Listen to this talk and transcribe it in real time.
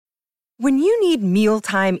When you need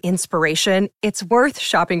mealtime inspiration, it's worth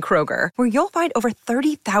shopping Kroger, where you'll find over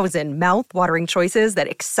 30,000 mouth-watering choices that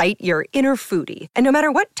excite your inner foodie. And no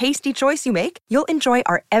matter what tasty choice you make, you'll enjoy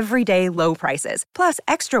our everyday low prices, plus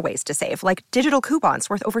extra ways to save, like digital coupons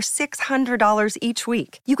worth over $600 each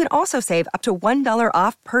week. You can also save up to $1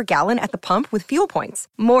 off per gallon at the pump with fuel points.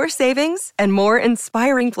 More savings and more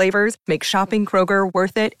inspiring flavors make shopping Kroger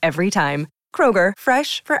worth it every time. Kroger,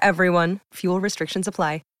 fresh for everyone. Fuel restrictions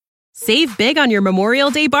apply. Save big on your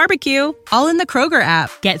Memorial Day barbecue, all in the Kroger app.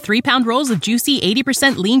 Get 3-pound rolls of juicy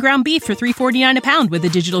 80% lean ground beef for $3.49 a pound with a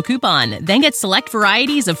digital coupon. Then get select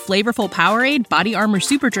varieties of flavorful Powerade, Body Armor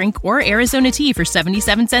Super Drink, or Arizona tea for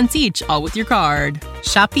 77 cents each, all with your card.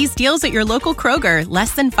 Shop these deals at your local Kroger,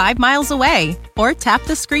 less than 5 miles away. Or tap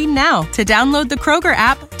the screen now to download the Kroger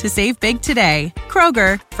app to save big today.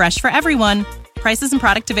 Kroger, fresh for everyone. Prices and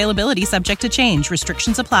product availability subject to change.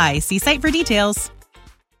 Restrictions apply. See site for details.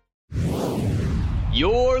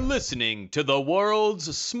 You're listening to the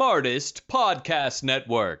world's smartest podcast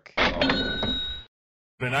network.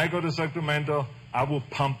 When I go to Sacramento, I will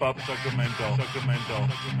pump up Sacramento.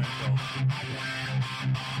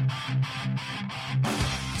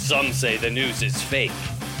 Some say the news is fake.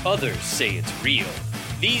 Others say it's real.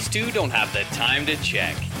 These two don't have the time to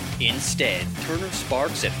check. Instead, Turner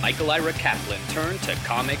Sparks and Michael Ira Kaplan turn to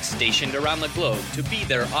comics stationed around the globe to be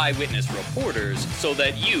their eyewitness reporters so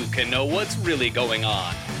that you can know what's really going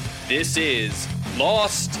on. This is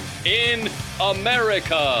Lost in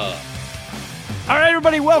America. All right,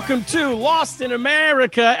 everybody, welcome to Lost in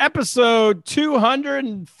America, episode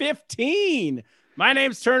 215. My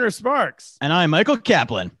name's Turner Sparks. And I'm Michael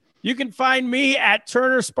Kaplan. You can find me at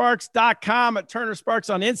turnersparks.com, at Turner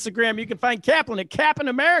Sparks on Instagram. You can find Kaplan at Kaplan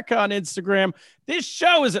America on Instagram. This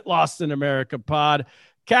show is at Lost in America Pod.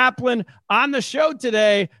 Kaplan, on the show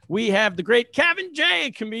today, we have the great Kevin J,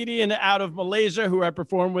 a comedian out of Malaysia who I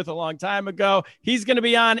performed with a long time ago. He's going to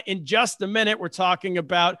be on in just a minute. We're talking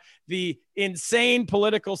about the insane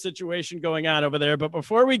political situation going on over there. But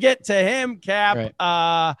before we get to him, Cap,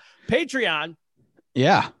 Patreon.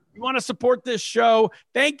 Yeah. You want to support this show,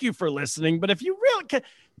 thank you for listening. But if you really can,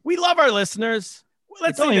 we love our listeners.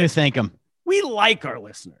 Don't even thank them. We like our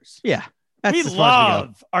listeners. Yeah. We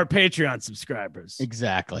love our Patreon subscribers.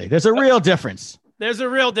 Exactly. There's a real difference. There's a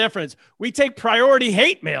real difference. We take priority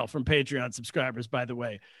hate mail from Patreon subscribers, by the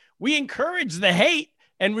way. We encourage the hate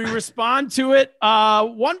and we respond to it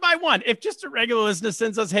one by one. If just a regular listener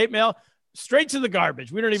sends us hate mail, straight to the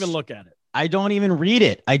garbage. We don't even look at it. I don't even read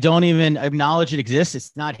it. I don't even acknowledge it exists.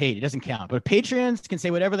 It's not hate. It doesn't count. But Patreons can say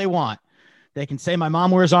whatever they want. They can say my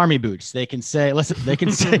mom wears army boots. They can say, listen, they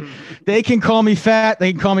can say, they can call me fat.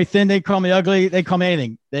 They can call me thin. They can call me ugly. They can call me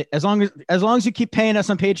anything. As long as you keep paying us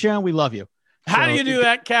on Patreon, we love you. How do you do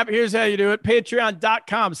that, Cap? Here's how you do it.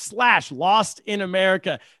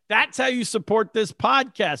 Patreon.com/LostInAmerica. That's how you support this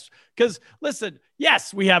podcast. Because listen,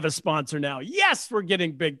 yes, we have a sponsor now. Yes, we're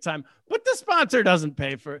getting big time, but the sponsor doesn't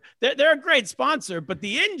pay for it. They're a great sponsor, but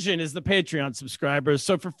the engine is the Patreon subscribers.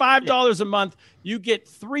 So for $5 a month, you get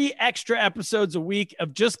 3 extra episodes a week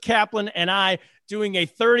of just Kaplan and I doing a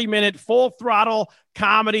 30-minute full throttle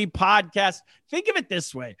comedy podcast. Think of it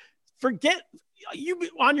this way. Forget you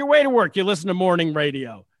on your way to work, you listen to morning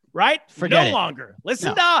radio, right? Forget it. Longer.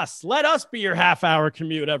 Listen to us. Let us be your half-hour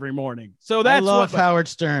commute every morning. So that's I love Howard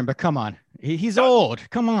Stern, but come on. He's old.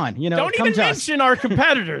 Come on. Don't even mention our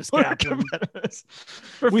competitors, Captain.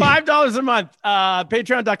 For $5 a month,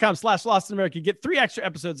 patreon.com/LostInAmerica, you get 3 extra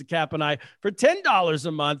episodes of Cap and I. For $10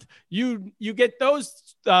 a month, you get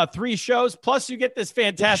those 3 shows, plus you get this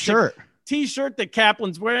fantastic t-shirt that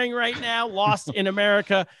Kaplan's wearing right now, Lost in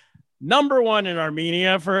America. #1 in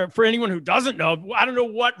Armenia. For anyone who doesn't know, I don't know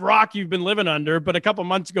what rock you've been living under, but a couple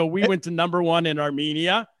months ago, we went to #1 in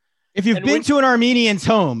Armenia. If you've been to an Armenian's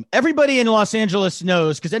home, everybody in Los Angeles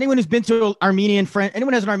knows, because anyone who's been to an Armenian friend,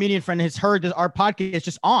 anyone has an Armenian friend has heard that our podcast is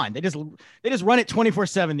just on. They just run it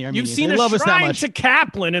 24/7. The Armenians. You've seen a shrine to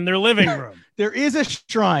Kaplan in their living room. There is a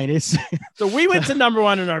shrine. So we went to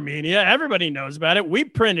 #1 in Armenia. Everybody knows about it. We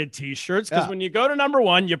printed T-shirts because when you go to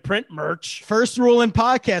 #1, you print merch. First rule in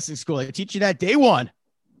podcasting school. They teach you that day one.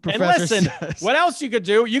 Professor and listen, what else you could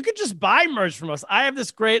do? You could just buy merch from us. I have this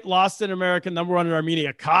great Lost in America #1 in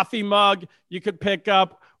Armenia coffee mug you could pick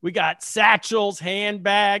up. We got satchels,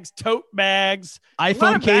 handbags, tote bags,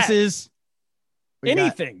 iPhone cases.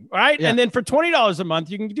 anything, right? Yeah. And then for $20 a month,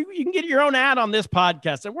 you can get your own ad on this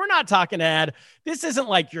podcast. And we're not talking ad. This isn't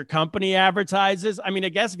like your company advertises. I mean, I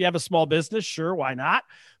guess if you have a small business, sure, why not?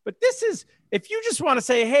 But this is, if you just want to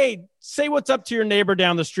say, hey, say what's up to your neighbor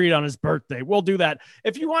down the street on his birthday, we'll do that.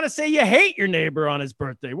 If you want to say you hate your neighbor on his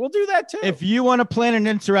birthday, we'll do that too. If you want to plan an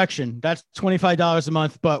insurrection, that's $25 a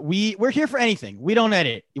month, but we're here for anything. We don't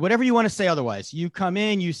edit. Whatever you want to say otherwise. You come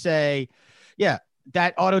in, you say, yeah,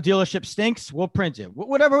 that auto dealership stinks, we'll print it.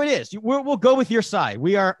 Whatever it is, we'll go with your side.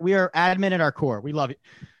 We are admin at our core. We love it.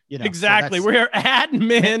 You know, exactly. So we're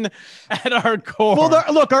admin at our core. Well,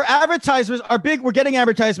 look, our advertisements are big. We're getting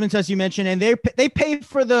advertisements, as you mentioned, and they pay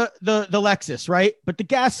for the Lexus, right? But the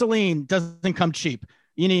gasoline doesn't come cheap.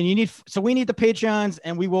 You need. So we need the Patreons,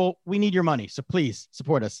 and we need your money. So please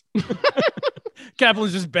support us.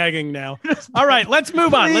 Kaplan's just begging now. All right, let's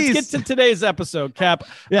move on. Let's get to today's episode, Cap.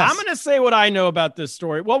 Yes. I'm going to say what I know about this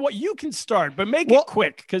story. Well, what you can start, but make it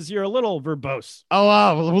quick because you're a little verbose.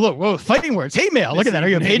 Oh, look, whoa, fighting words. Hate mail. Look at that. Are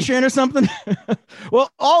you a Patreon or something?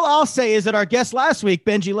 Well, all I'll say is that our guest last week,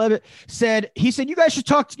 Benji Levitt, said you guys should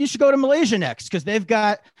go to Malaysia next because they've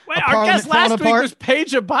got. Wait, our guest last week was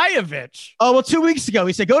Peja Bajovic. Oh, well, 2 weeks ago,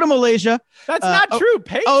 he said, go to Malaysia. That's not true.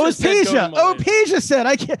 Peja it was Peja. Peja said,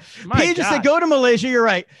 I can't. Peja said, go to Malaysia. You're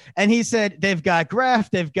right. And he said, they've got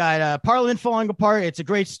graft. They've got Parliament falling apart. It's a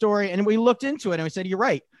great story. And we looked into it and we said, you're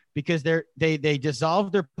right, because they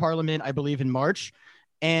dissolved their parliament, I believe, in March.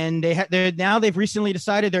 And they've recently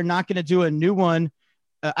decided they're not going to do a new one.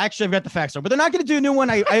 Actually, I've got the facts wrong, but they're not going to do a new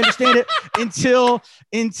one. I understand it until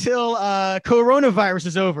coronavirus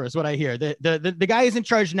is over, is what I hear. The guy who's in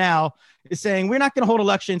charge now is saying we're not going to hold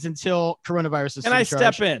elections until coronavirus is. And I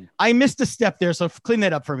step in. I missed a step there, so clean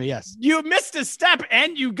that up for me. Yes, you missed a step,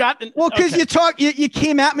 and you got because you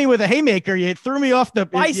came at me with a haymaker. You threw me off the.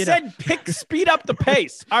 I said speed up the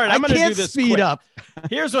pace. All right, I'm going to do this. Speed quick. Up.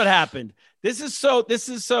 Here's what happened. This is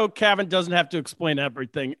so Kevin doesn't have to explain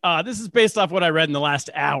everything. This is based off what I read in the last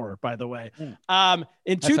hour, by the way.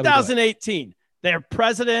 In 2018, their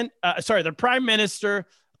prime minister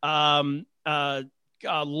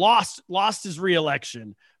lost his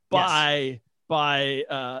reelection by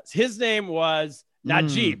his name was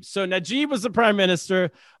Najib. So Najib was the prime minister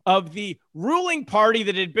of the ruling party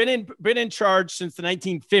that had been in charge since the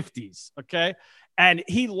 1950s. Okay. And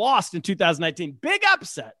he lost in 2019. Big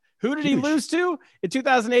upset. Who did he lose to in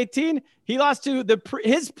 2018? He lost to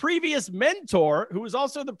his previous mentor, who was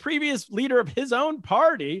also the previous leader of his own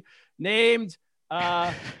party, named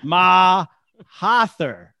Mahathir.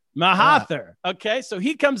 Okay, so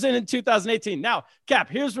he comes in 2018. Now,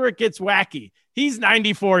 Cap, here's where it gets wacky. He's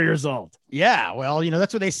 94 years old. Yeah, well,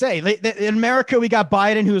 that's what they say. In America, we got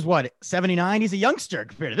Biden, who is 79? He's a youngster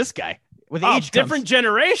compared to this guy. With age different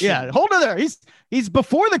generation. Yeah, hold on there. He's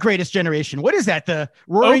before the greatest generation. What is that? The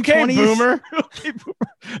roaring 20s? Boomer. Okay,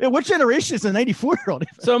 boomer. What generation is a 94-year-old?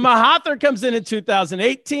 So Mahathir comes in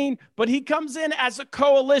 2018, but he comes in as a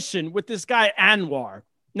coalition with this guy Anwar.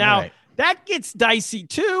 Now, that gets dicey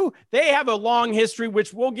too. They have a long history,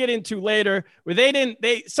 which we'll get into later, where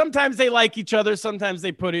sometimes they like each other, sometimes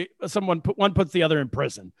they one puts the other in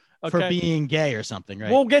prison. Okay? For being gay or something, right?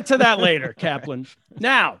 We'll get to that later, Kaplan.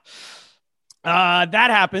 Now,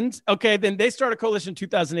 that happened. Okay, then they start a coalition in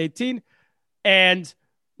 2018, and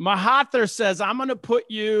Mahathir says, "I'm going to put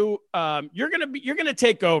you. You're going to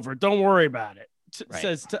take over. Don't worry about it."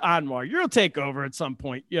 Says to Anwar, "You'll take over at some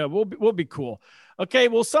point. Yeah, we'll be cool." Okay,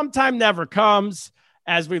 well, sometime never comes,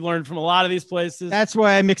 as we learned from a lot of these places. That's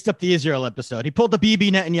why I mixed up the Israel episode. He pulled the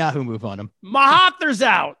Bibi Netanyahu move on him. Mahathir's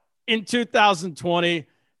out in 2020.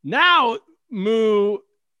 Now Muhyiddin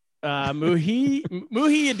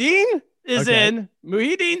is in.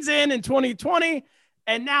 Muhyiddin's in 2020,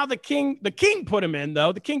 and now the king put him in,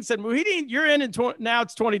 though. The king said, Muhyiddin, you're in now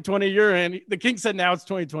it's 2020, you're in. The king said, now it's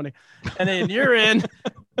 2020, and then you're in.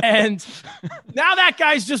 And now that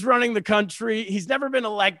guy's just running the country. He's never been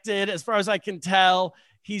elected, as far as I can tell.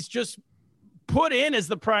 He's just put in as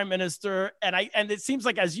the prime minister, and it seems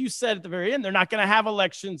like, as you said at the very end, they're not going to have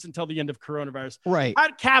elections until the end of coronavirus. Right.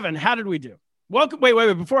 Kevin, how did we do? Welcome. Wait.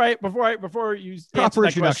 Before you answer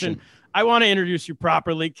that question, I want to introduce you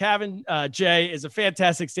properly. Kevin J is a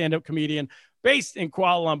fantastic stand-up comedian based in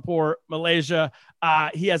Kuala Lumpur, Malaysia.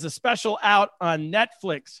 He has a special out on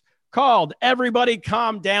Netflix called Everybody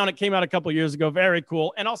Calm Down. It came out a couple of years ago. Very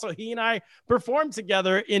cool. And also, he and I performed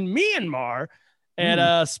together in Myanmar at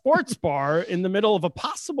a sports bar in the middle of a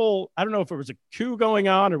possible, I don't know if it was a coup going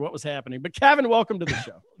on or what was happening. But Kevin, welcome to the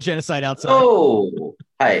show. Genocide outside. Oh,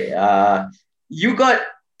 hi. You got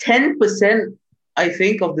 10%, I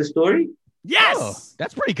think, of the story. Yes. Oh,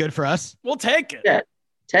 that's pretty good for us. We'll take it. Yeah.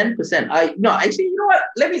 10%. No, actually, you know what?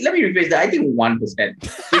 Let me rephrase that. I think 1%.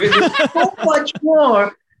 Because there's so much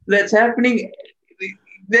more that's happening.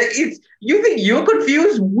 You think you're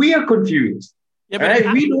confused? We are confused. Yeah, but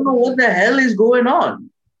right? We don't know what the hell is going on.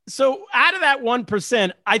 So out of that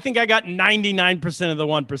 1%, I think I got 99% of the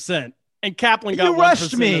 1%. And Kaplan got 1%. You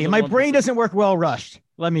rushed me. My brain doesn't work well rushed.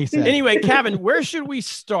 Let me say. Anyway, Kevin, where should we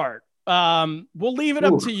start? We'll leave it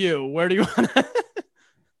up to you. Where do you want to?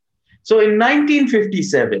 So in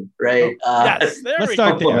 1957, right? Yes, let's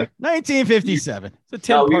start there. 1957. It's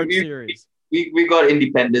a 10-part series. We got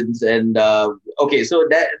independence, and okay, so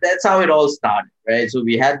that's how it all started, right? So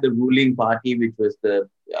we had the ruling party, which was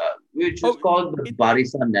called the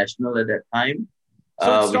Barisan Nasional at that time.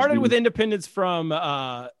 So it started with independence from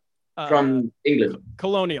England,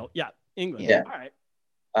 colonial, England. Yeah.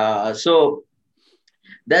 All right. So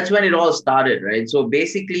that's when it all started, right? So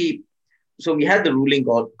basically, we had the ruling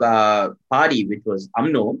party, which was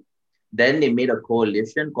UMNO. Then they made a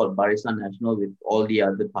coalition called Barisan Nasional with all the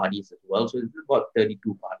other parties as well. So it's about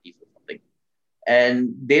 32 parties or something.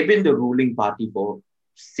 And they've been the ruling party for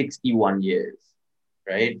 61 years,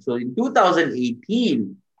 right? So in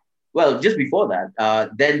 2018, well, just before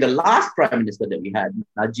that, then the last prime minister that we had,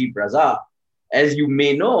 Najib Razak, as you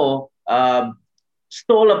may know,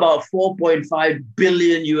 stole about $4.5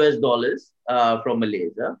 billion from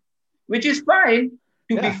Malaysia, which is fine.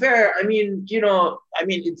 To be fair, I mean,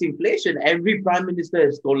 it's inflation. Every prime minister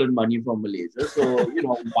has stolen money from Malaysia. So,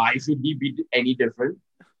 why should he be any different?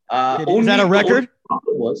 Is that a record?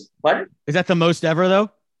 What? Is that the most ever,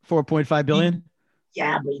 though? 4.5 billion?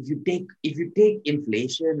 Yeah, but if you take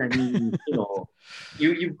inflation, I mean,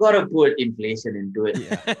 you've got to put inflation into it.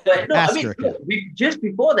 Yeah. But no, I mean, just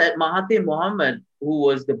before that, Mahathir Mohamad, who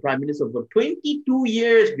was the prime minister for 22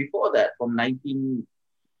 years before that, from 19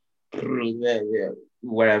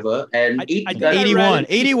 wherever, and 81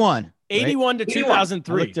 to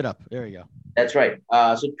 2003. I looked it up. There you go. That's right.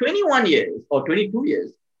 So 21 years or 22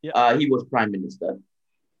 years, he was prime minister.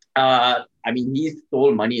 I mean, he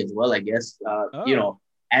stole money as well, I guess,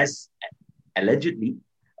 as allegedly.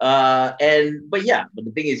 But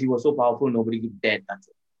the thing is, he was so powerful, nobody could dare touch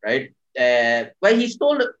it, right? But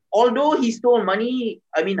although he stole money,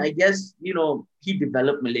 I mean, I guess, he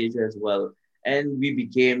developed Malaysia as well. And we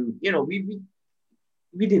became,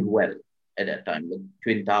 we did well at that time. The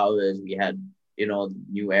Twin Towers, we had,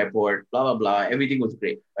 new airport, blah, blah, blah. Everything was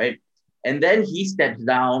great, right? And then he steps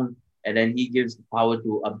down and then he gives the power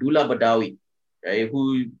to Abdullah Badawi, right?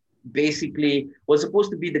 Who basically was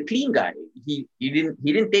supposed to be the clean guy. He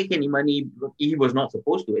didn't take any money. He was not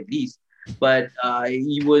supposed to, at least. But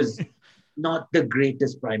he was not the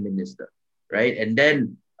greatest prime minister, right? And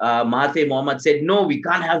then Mahathir Mohamad said, no, we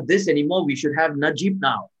can't have this anymore. We should have Najib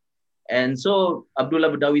now. And so Abdullah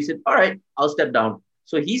Badawi said, all right, I'll step down.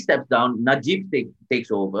 So he steps down. Najib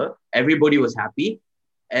takes over. Everybody was happy.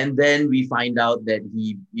 And then we find out that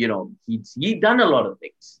he'd done a lot of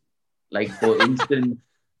things. Like, for instance...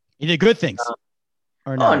 He did good things.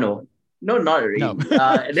 Or no? Oh, no. No, not really. No.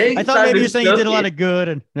 I thought maybe you're saying he did a lot of good.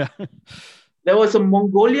 And there was a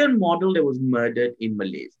Mongolian model that was murdered in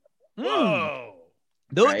Malaysia. Whoa.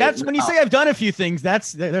 Right? That's when you say I've done a few things.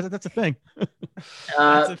 That's a thing.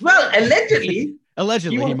 Well, allegedly,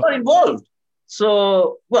 he was not involved.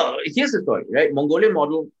 So, well, here's the story, right? Mongolian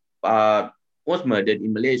model was murdered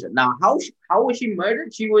in Malaysia. Now, how was she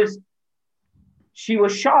murdered? She was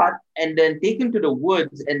shot and then taken to the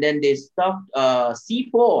woods, and then they stuffed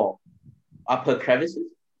C4 up her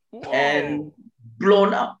crevices. Whoa. And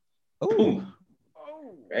blown up. Boom.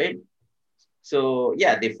 Right? So,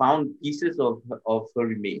 they found pieces of her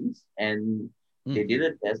remains, and they did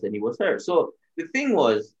a test, and it was her. So the thing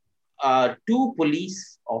was, 2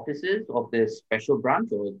 police officers of the special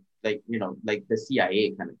branch, or like the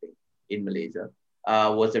CIA kind of thing in Malaysia,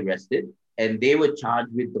 was arrested, and they were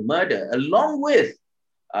charged with the murder, along with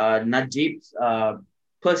Najib's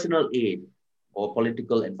personal aide or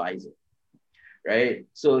political advisor. Right?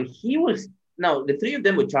 So now the 3 of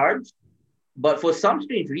them were charged, but for some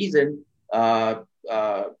strange reason,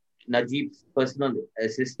 Najib's personal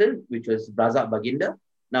assistant, which was Razak Baginda,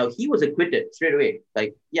 now he was acquitted straight away.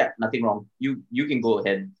 Like, nothing wrong. You can go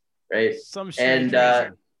ahead, right? And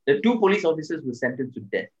the 2 police officers were sentenced to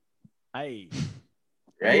death. Aye.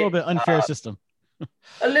 Right? A little bit unfair system.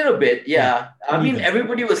 A little bit, yeah. I mean,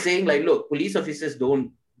 everybody was saying, like, look, police officers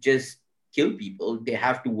don't just kill people. They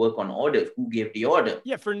have to work on orders. Who gave the order?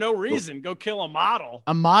 Yeah, for no reason. Go kill a model.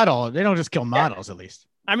 A model. They don't just kill models, at least.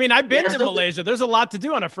 I mean, I've been to Malaysia. There's a lot to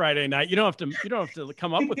do on a Friday night. You don't have to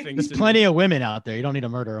come up with things. There's plenty of women out there. You don't need to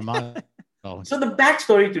murder a model. So the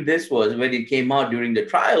backstory to this was, when it came out during the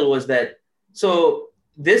trial, was that, so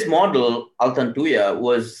this model, Altantuya,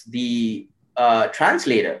 was the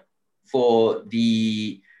translator for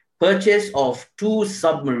the purchase of 2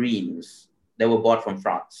 submarines that were bought from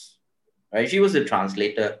France. Right? She was the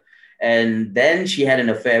translator. And then she had an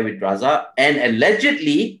affair with Raza and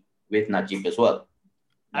allegedly with Najib as well.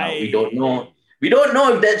 Now, we don't know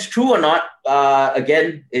if that's true or not.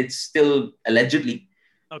 Again, it's still allegedly.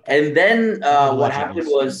 Okay. And then what happened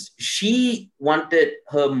was she wanted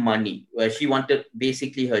her money. She wanted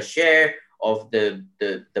basically her share of the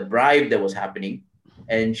bribe that was happening.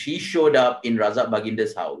 And she showed up in Razak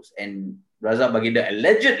Baginda's house. And Razak Baginda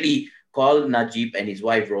allegedly called Najib and his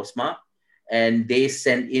wife Rosma. And they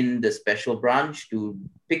sent in the special branch to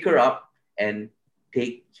pick her up and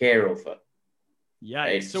take care of her. Yeah.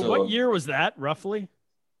 Right? So what year was that, roughly?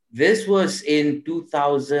 This was in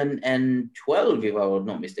 2012, if I was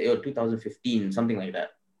not mistaken, or 2015, something like that.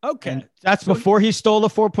 Okay. And that's before he stole the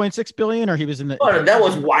 4.6 billion, or he was in the... Oh, no, that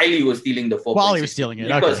was while he was stealing the 4.6 While he was stealing it,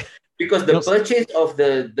 because the purchase of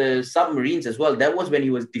the submarines as well, that was when he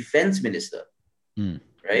was defense minister,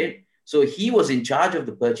 right? So he was in charge of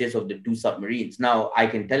the purchase of the 2 submarines. Now, I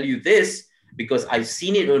can tell you this because I've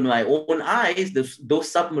seen it with my own eyes.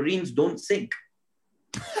 Those submarines don't sink.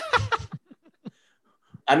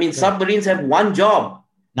 I mean, submarines have one job.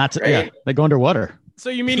 Not to, right? They go underwater. So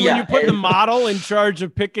you mean when you put the model in charge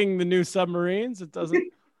of picking the new submarines, it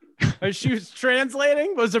doesn't... She was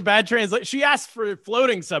translating? Was there bad translation? She asked for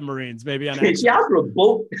floating submarines, maybe. On she asked for a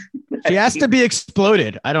boat. She has to be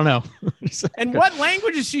exploded. I don't know. And what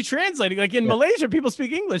language is she translating? Like in Malaysia, people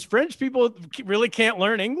speak English. French people really can't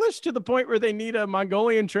learn English to the point where they need a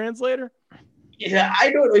Mongolian translator? Yeah,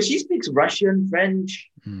 I don't know. She speaks Russian,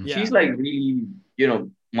 French. She's like really,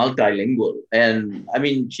 multilingual. And I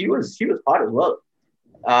mean, she was hot as well.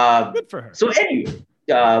 Good for her. So anyway,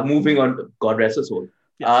 moving on, God rest her soul.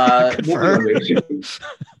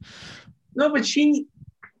 No, but she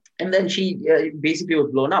basically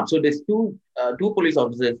was blown up. So there's two police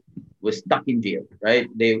officers were stuck in jail, right?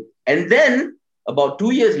 And then about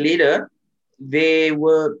 2 years later, their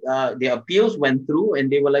appeals went through,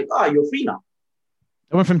 and they were like, you're free now.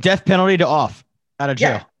 It went from death penalty to off out of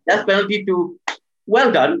jail. Yeah, death penalty to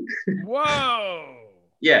well done. Whoa.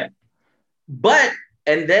 Yeah,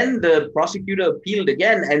 and then the prosecutor appealed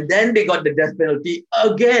again, and then they got the death penalty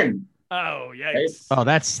again. Oh, yikes. Right? Oh,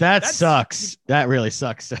 that sucks. That really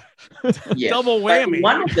sucks. Yeah. Double whammy.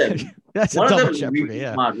 One of them, that's a double jeopardy.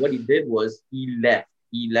 Really smart. What he did was he left.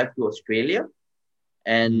 He left to Australia,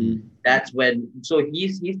 and that's when. So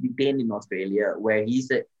he's detained in Australia, where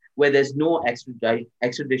there's no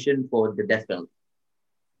extradition for the death penalty.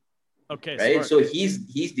 Okay, right. smart. So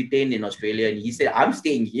he's detained in Australia, and he said, "I'm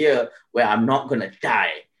staying here where I'm not gonna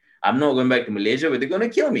die. I'm not going back to Malaysia where they're gonna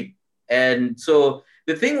kill me." And so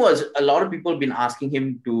the thing was, a lot of people have been asking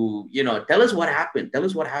him to, tell us what happened.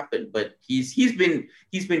 But he's been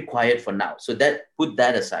quiet for now. So put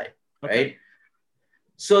that aside, right?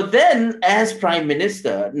 So then, as Prime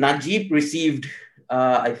Minister, Najib received,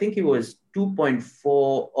 I think it was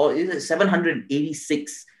 2.4 or is it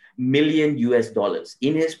 786 million US dollars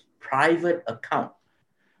in his private account.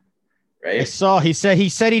 Right. I saw he said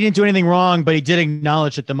he didn't do anything wrong, but he did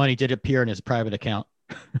acknowledge that the money did appear in his private account.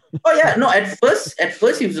 Oh yeah, no. At first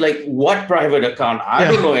he was like, "What private account?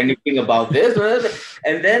 I don't know anything about this."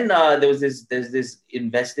 And then there's this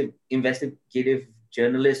investigative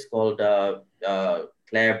journalist called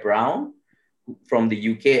Claire Brown from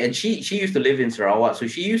the UK, and she used to live in Sarawak, so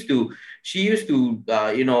she used to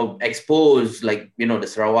expose the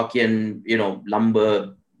Sarawakian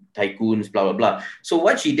lumber tycoons, blah blah blah. So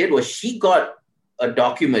what she did was she got a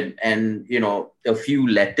document and a few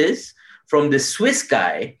letters from the Swiss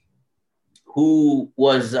guy who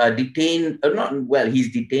was detained.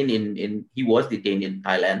 He's detained he was detained in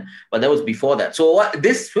Thailand, but that was before that. So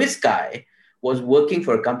this Swiss guy was working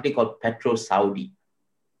for a company called Petro Saudi,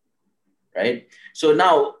 right? So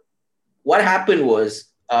now what happened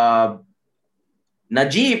was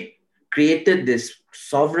Najib created this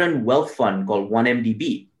sovereign wealth fund called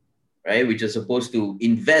 1MDB, right? Which is supposed to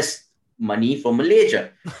invest money from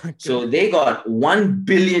Malaysia. So they got $1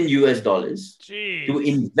 billion to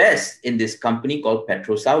invest in this company called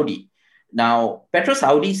Petro Saudi. Now, Petro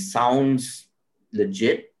Saudi sounds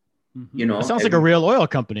legit. It sounds like a real oil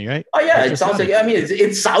company, right? Oh yeah, it sounds like,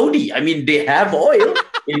 it's Saudi. I mean, they have oil.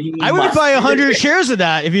 I would buy 100 shares of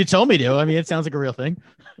that if you told me to. I mean, it sounds like a real thing.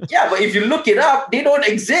 Yeah, but if you look it up, they don't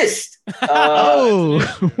exist. They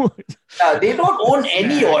don't own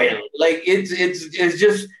any oil. Like it's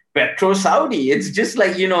just Petro Saudi. It's just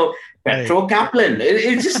like, Petro Kaplan.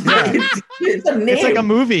 It's just it's a name. It's like a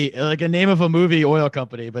movie, like a name of a movie oil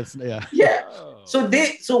company, but yeah. Yeah. So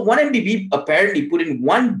 1MDB apparently put in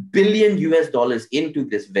 $1 billion into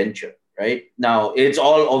this venture, right? Now it's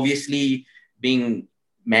all obviously being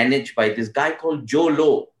managed by this guy called Joe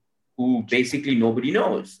Low, who basically nobody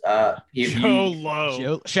knows. Joe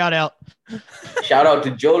Low. Shout out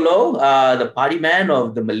to Joe Low, the party man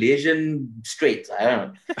of the Malaysian Straits. I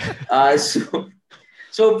don't know.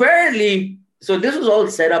 So apparently, this was all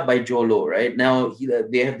set up by Joe Low, right? Now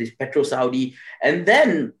they have this Petro Saudi, and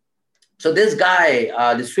then this guy,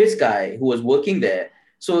 the Swiss guy who was working there,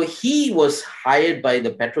 so he was hired by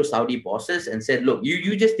the Petro Saudi bosses and said, look,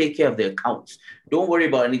 you just take care of the accounts. Don't worry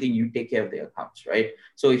about anything. You take care of the accounts, right?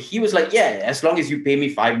 So he was like, yeah, as long as you pay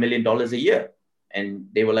me $5 million a year. And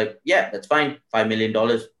they were like, yeah, that's fine. $5 million.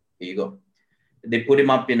 Here you go. They put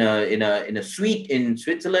him up in a suite in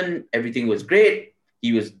Switzerland. Everything was great.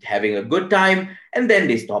 He was having a good time. And then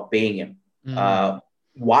they stopped paying him.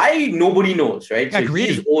 Why? Nobody knows, right? So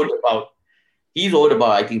he's owed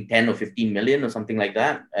about, I think, 10 or 15 million or something like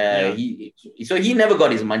that. He never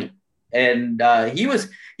got his money. And he was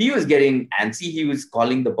getting antsy. He was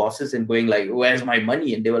calling the bosses and going like, where's my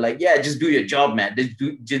money? And they were like, yeah, just do your job, man. Just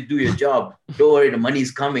do your job. Don't worry, the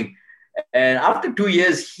money's coming. And after 2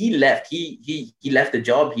 years, he left. He left the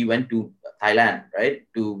job. He went to Thailand, right?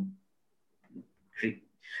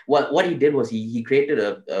 What he did was he created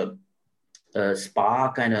a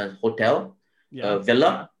spa kind of hotel,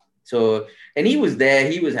 villa. So, and he was there,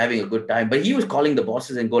 he was having a good time, but he was calling the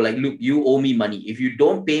bosses and go like, look, you owe me money. If you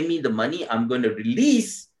don't pay me the money, I'm going to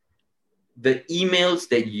release the emails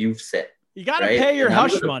that you've sent. You got to pay your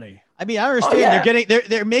hush money. I mean, I understand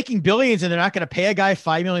they're making billions and they're not going to pay a guy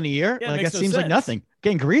 $5 million a year. Yeah, like that seems like nothing.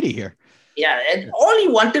 Getting greedy here. Yeah. And all he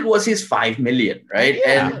wanted was his $5 million, right?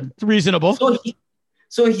 Yeah, and it's reasonable. So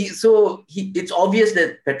it's obvious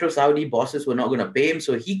that Petro Saudi bosses were not going to pay him.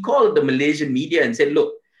 So he called the Malaysian media and said,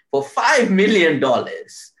 look, for $5 million,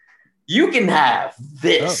 you can have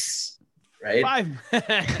this, right?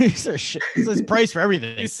 This is price for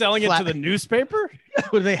everything. He's selling it to the newspaper?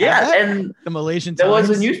 Would they have that? And the Malaysian There Times?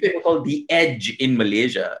 was a newspaper called The Edge in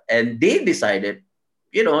Malaysia, and they decided,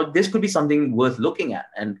 this could be something worth looking at.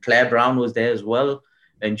 And Claire Brown was there as well,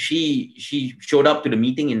 and she showed up to the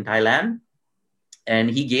meeting in Thailand, and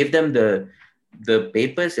he gave them the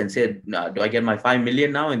papers and said, do I get my $5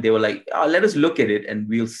 million now? And they were like, let us look at it and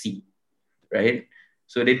we'll see. Right.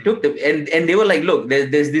 So they took and they were like, look,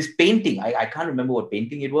 there's this painting. I can't remember what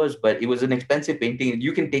painting it was, but it was an expensive painting.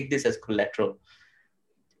 You can take this as collateral.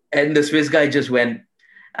 And the Swiss guy just went,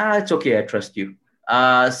 it's okay. I trust you.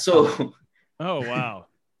 Oh, wow.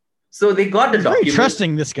 So they got the document. Very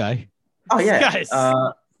trusting this guy. Oh yeah.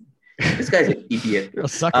 This guy's an idiot.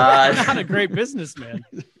 Not a great businessman.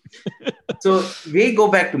 So they go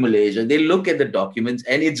back to Malaysia. They look at the documents,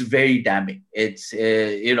 and it's very damning. It's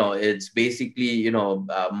it's basically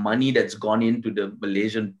money that's gone into the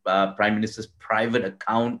Malaysian Prime Minister's private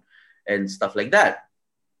account and stuff like that.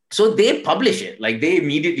 So they publish it. Like they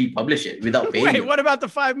immediately publish it without paying. Wait, what about the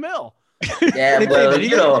 $5 million? Yeah,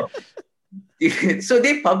 so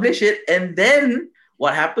they publish it, and then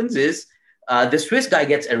what happens is the Swiss guy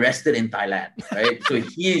gets arrested in Thailand, right? So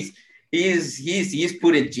he's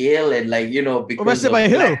put in jail and because arrested of by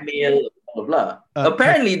who? blackmail, blah blah.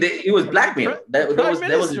 Apparently, it was blackmail. That was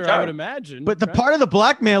the charge. I would imagine. But the part of the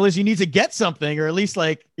blackmail is you need to get something, or at least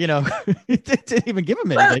it didn't even give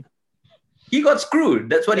him anything. He got screwed.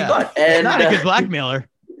 That's what he got. And not a good blackmailer.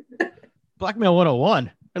 Blackmail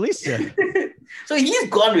 101. At least. So he's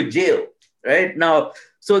gone to jail right now.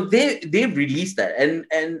 So they've released that, and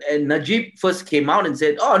Najib first came out and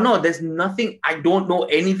said, "Oh no, there's nothing. I don't know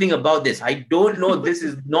anything about this. I don't know. This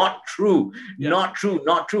is not true. Not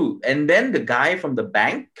true." And then the guy from the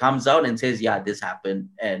bank comes out and says, "Yeah, this happened,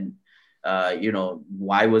 and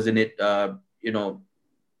why wasn't it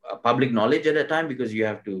public knowledge at that time? Because you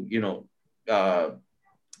have to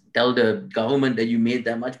tell the government that you made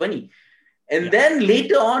that much money." And then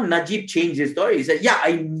later on, Najib changed his story. He said, yeah,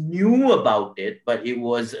 I knew about it, but it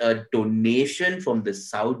was a donation from the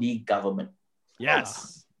Saudi government.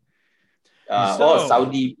 Yes. Or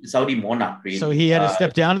Saudi monarch. Really. So he had to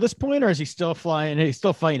step down at this point, or is he still flying? He's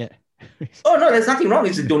still fighting it. Oh, no, there's nothing wrong.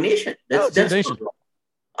 It's a donation. That's a donation.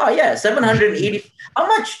 Oh, yeah, 780. How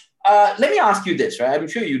much? Let me ask you this, right? I'm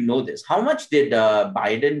sure you know this. How much did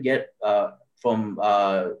Biden get from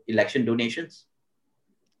election donations?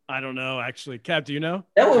 I don't know, actually. Cap, do you know?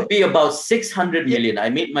 That would be about 600 million. I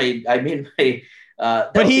made my.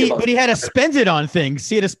 But he had to spend it on things.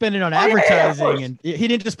 He had to spend it on advertising, and he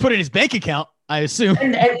didn't just put it in his bank account. I assume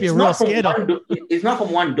and it'd be a real scandal.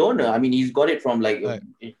 from one donor. I mean, he's got it from like a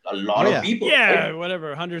lot of people. Yeah, right?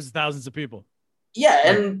 whatever, hundreds of thousands of people. Yeah,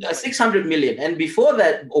 and 600 million. And before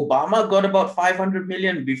that, Obama got about 500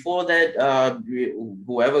 million. Before that,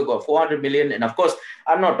 whoever got 400 million. And of course,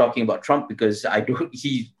 I'm not talking about Trump because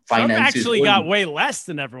he finances. Trump actually got way less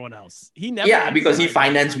than everyone else. He never. Yeah, because he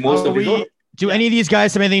financed most of his own. Do any of these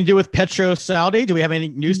guys have anything to do with Petro Saudi? Do we have any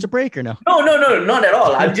news to break or no? No, not at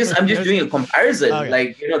all. I'm just doing a comparison. Okay.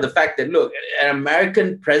 Like, the fact that, look, an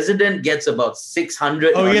American president gets about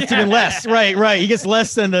 600. Oh, he gets even less. Right. He gets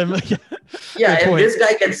less than them. Yeah, and this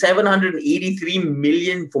guy gets 783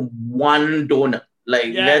 million from one donor.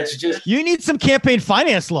 Like, that's just... You need some campaign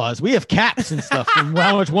finance laws. We have caps and stuff from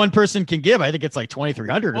how much one person can give. I think it's like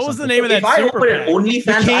 2,300 or What was something. the name of that If I open an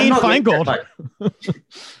OnlyFans, I'm not Feingold.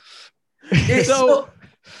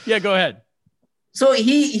 Yeah, go ahead. So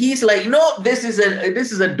he's like, no, this is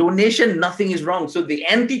a donation. Nothing is wrong. So the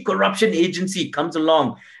anti-corruption agency comes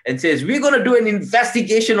along and says, we're going to do an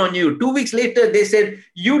investigation on you. 2 weeks later, they said,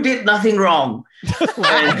 you did nothing wrong.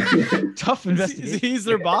 Tough investigation. He's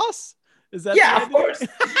their boss? Is that? Yeah, of course.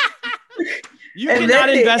 You cannot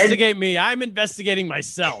investigate me. I'm investigating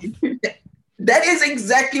myself. That is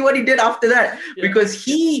exactly what he did after that, because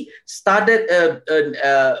he started a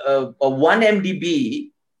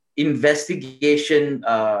 1MDB investigation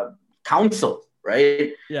council,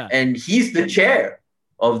 right? Yeah. And he's the chair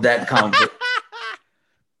of that council.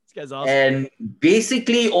 This guy's awesome. And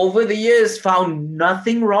basically, over the years, found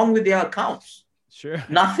nothing wrong with their accounts. Sure.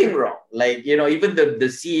 Nothing wrong. Like, even the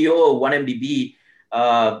CEO of 1MDB,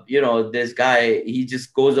 this guy, he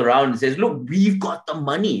just goes around and says, look, we've got the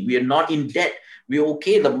money. We are not in debt. We're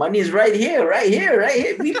okay. The money is right here.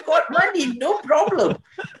 We've got money. No problem.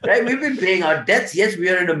 Right? We've been paying our debts. Yes, we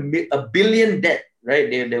are in a billion debt. Right?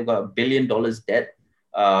 They've got $1 billion debt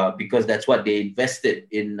because that's what they invested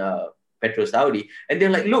in Petro Saudi. And they're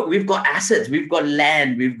like, look, we've got assets. We've got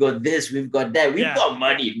land. We've got this. We've got that. We've got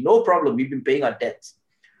money. No problem. We've been paying our debts.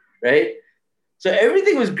 Right? So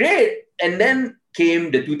everything was great. And then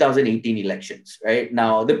came the 2018 elections, right?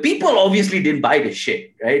 Now, the people obviously didn't buy this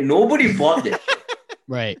shit, right? Nobody bought this shit.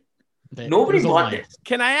 Right. Nobody bought this.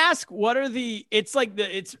 Can I ask, what are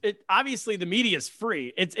obviously the media is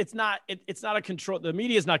free. It's not a control. The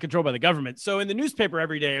media is not controlled by the government. So in the newspaper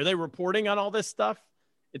every day, are they reporting on all this stuff?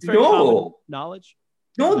 It's very common knowledge.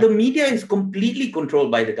 No, the media is completely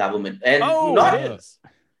controlled by the government. And it is.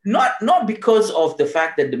 Not because of the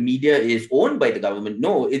fact that the media is owned by the government.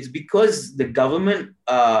 No, it's because the government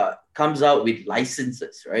comes out with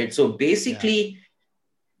licenses, right? So basically,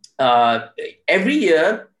 every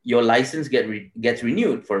year your license gets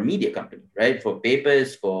renewed for a media company, right? For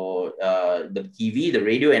papers, for the TV, the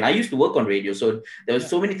radio. And I used to work on radio, so there were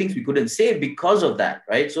so many things we couldn't say because of that,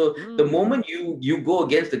 right? So the moment you go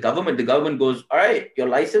against the government goes, all right, your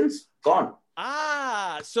license gone.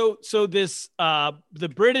 So this the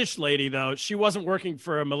British lady, though, she wasn't working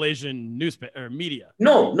for a Malaysian newspaper or media.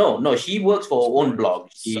 No. She works for her own blog.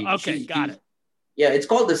 Got it. Yeah, it's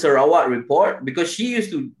called the Sarawak Report because she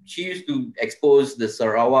used to expose the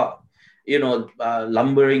Sarawak,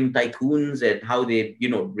 lumbering tycoons and how they,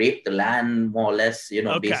 rape the land more or less,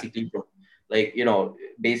 basically from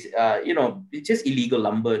it's just illegal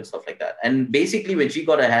lumber and stuff like that. And basically, when she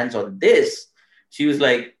got her hands on this, she was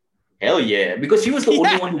like, hell yeah, because she was the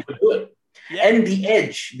only one who could do it. Yeah. And the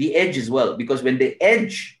Edge as well, because when the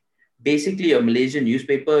Edge, basically a Malaysian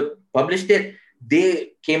newspaper, published it,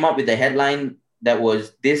 they came up with a headline that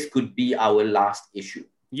was, this could be our last issue.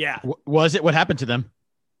 Yeah. Was it? What happened to them?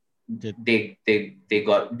 They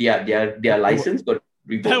got their license got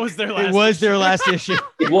revoked. That was their last. It was their last issue.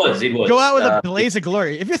 It was. Go out with a blaze of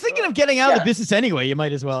glory. If you're thinking of getting out of the business anyway, you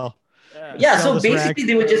might as well. Yeah. So basically,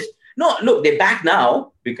 they were just they're back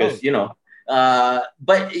now because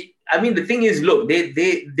but I mean, the thing is, look, they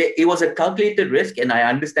it was a calculated risk, and I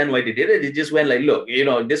understand why they did it. They just went like, look,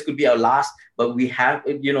 this could be our last, but we have,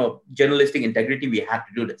 journalistic integrity. We have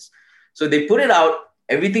to do this. So they put it out.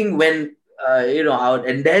 Everything went, out,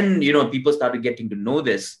 and then people started getting to know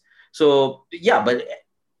this. So but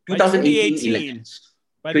 2018 elections.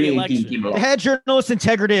 By the election. They had journalist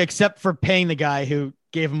integrity, except for paying the guy who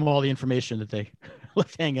gave them all the information that they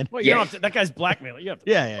left hanging. Well, you don't have to, that guy's blackmailing. You have to.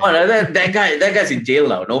 Yeah. Oh, no, that guy's in jail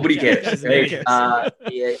now. Nobody cares. Right?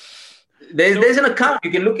 There's an account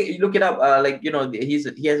you can look it up.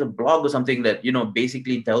 He has a blog or something that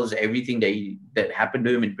basically tells everything that happened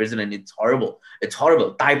to him in prison, and it's horrible. It's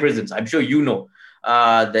horrible. Thai prisons. I'm sure you know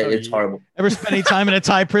that it's horrible. Ever spent any time in a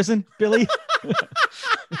Thai prison, Billy?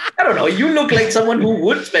 I don't know. You look like someone who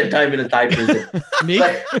would spend time in a Thai prison. Me?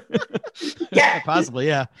 Yeah, possibly.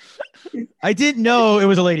 Yeah. I didn't know it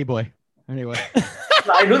was a ladyboy. Anyway.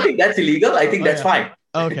 No, I don't think that's illegal. I think that's fine.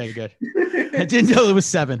 Okay, good. I didn't know it was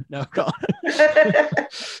 7. No, go on.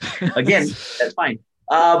 Again, that's fine.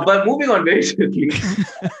 But moving on very quickly,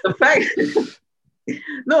 the fact.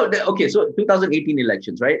 Okay. So 2018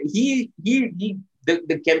 elections, right?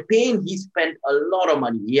 The campaign. He spent a lot of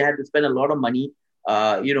money. He had to spend a lot of money.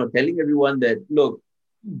 Telling everyone that look,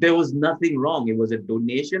 there was nothing wrong. It was a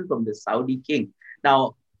donation from the Saudi king.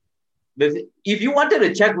 Now, if you wanted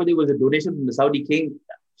to check whether it was a donation from the Saudi king,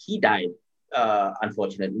 he died,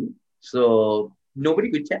 unfortunately. So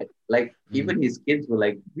nobody could check. Like even his kids were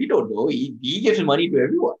like, we don't know. He gives money to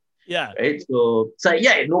everyone. Yeah. Right. So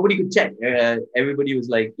yeah, nobody could check. Everybody was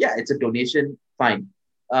like, yeah, it's a donation. Fine.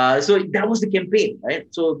 So that was the campaign, right?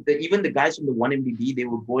 So even the guys from the 1MDB, they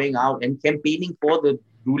were going out and campaigning for the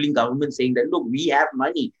ruling government, saying that, look, we have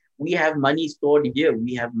money. We have money stored here.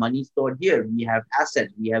 We have money stored here. We have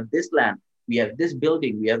assets. We have this land. We have this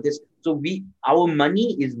building. We have this. So our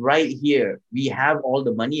money is right here. We have all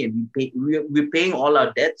the money and we're paying all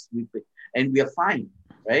our debts. And we are fine,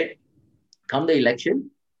 right? Come the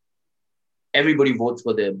election, everybody votes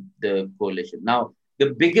for the coalition. Now,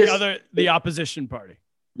 the biggest... The opposition party.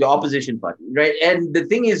 The opposition party, right? And the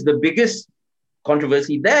thing is, the biggest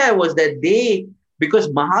controversy there was that because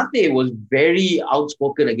Mahathir was very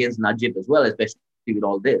outspoken against Najib as well, especially with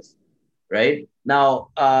all this, right?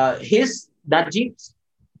 Now, Najib's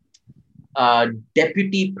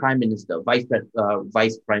deputy prime minister, vice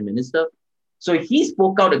prime minister, so he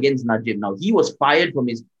spoke out against Najib. Now, he was fired from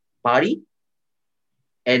his party,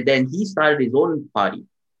 and then he started his own party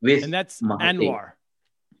with And that's Mahathir. Anwar.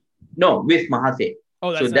 No, with Mahathir.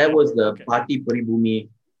 Oh, so that was the Party Paribhumi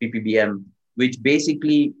PPBM, which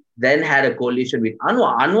basically then had a coalition with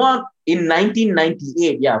Anwar. Anwar in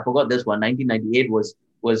 1998, I forgot this one. 1998 was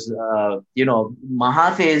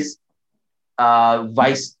Mahathir's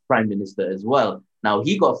vice prime minister as well. Now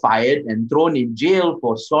he got fired and thrown in jail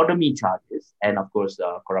for sodomy charges and of course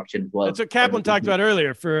corruption as well. That's what Kaplan talked about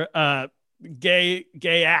earlier for gay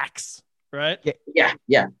acts. Right?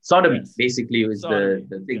 Yeah. Sodomy basically was the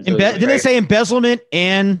thing. So didn't they say embezzlement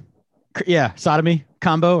and sodomy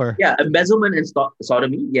combo or? Yeah, embezzlement and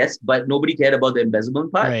sodomy, yes, but nobody cared about the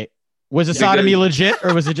embezzlement part. Right. Was the sodomy legit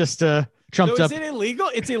or was it just trumped up? Is it illegal?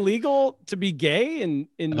 It's illegal to be gay in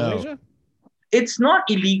Malaysia? It's not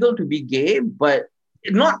illegal to be gay, but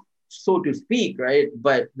not so to speak, right?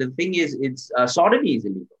 But the thing is, it's sodomy is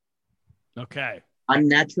illegal. Okay.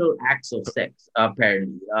 Unnatural acts of sex,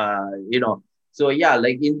 apparently. So yeah,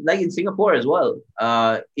 like in Singapore as well.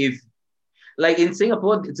 In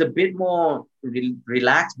Singapore, it's a bit more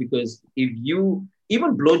relaxed because even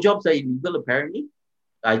blowjobs are illegal apparently.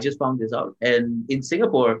 I just found this out. And in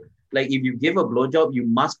Singapore, like if you give a blowjob, you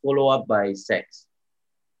must follow up by sex.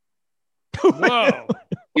 Whoa!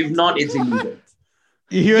 If not, it's illegal.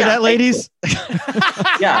 You hear that, ladies?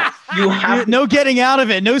 Yeah, you have no getting out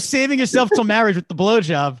of it. No saving yourself till marriage with the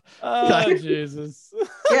blowjob. Oh, Jesus.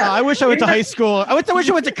 Yeah, I wish I went to high school. I wish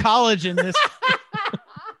I went to college in this.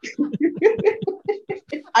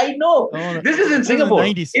 I know. This is in Singapore.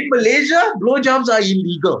 In Malaysia, blowjobs are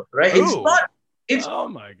illegal, right? Ooh. It's not. It's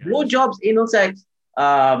blowjobs, anal sex,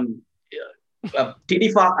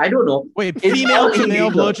 titty fuck. I don't know. Wait, female to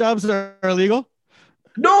male blowjobs are illegal?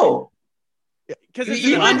 No. Because it's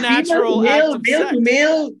an unnatural male to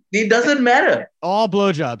male, it doesn't matter. All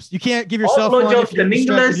blowjobs. You can't give yourself all one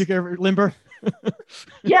blowjobs, if you get limber.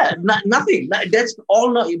 Yeah, nothing. That's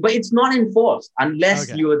all. Not, but it's not enforced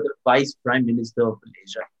unless you are the vice prime minister of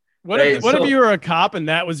Malaysia. What if you were a cop and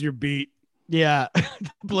that was your beat? Yeah,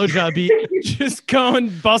 blowjob beat. Just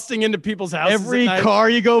busting into people's houses. Every car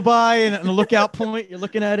you go by and on the lookout point, you're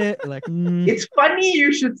looking at it. You're like, It's funny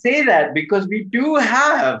you should say that because we do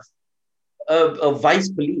have a vice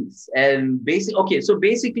police and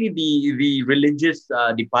basically the religious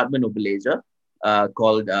department of Malaysia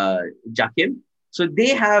called JAKIM. So they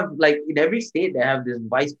have in every state they have this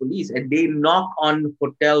vice police and they knock on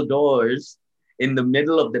hotel doors in the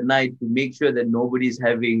middle of the night to make sure that nobody's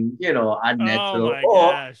having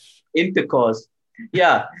unnatural intercourse.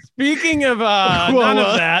 Yeah. Speaking of none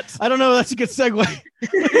of that, I don't know. That's a good segue.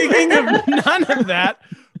 Speaking of none of that.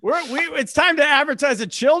 It's time to advertise a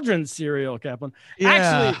children's cereal, Kaplan. Yeah.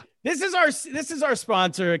 Actually, this is our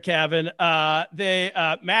sponsor, Kevin.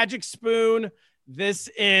 Magic Spoon. This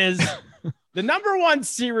is the number one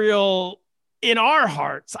cereal in our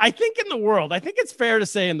hearts. I think in the world. I think it's fair to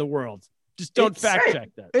say in the world. Just don't fact check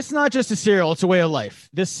that. It's not just a cereal; it's a way of life.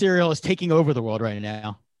 This cereal is taking over the world right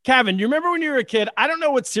now. Kevin, you remember when you were a kid? I don't know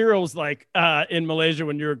what cereal was like in Malaysia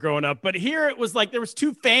when you were growing up, but here it was like there was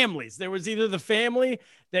two families. There was either the family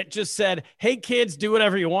that just said, "Hey, kids, do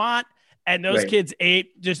whatever you want," And those kids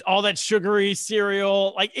ate just all that sugary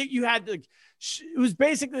cereal. Like you had to, it was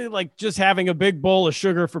basically like just having a big bowl of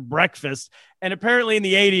sugar for breakfast. And apparently in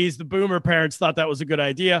the 80s, the boomer parents thought that was a good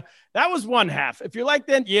idea. That was one half. If you're like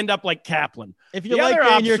that, you end up like Kaplan. If you're like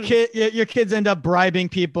that, your kids end up bribing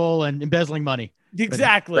people and embezzling money.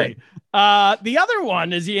 Exactly. The other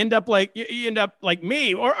one is you end up like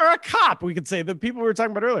me or a cop. We could say the people we were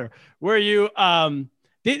talking about earlier, where you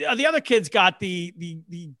the other kids got the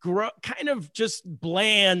kind of just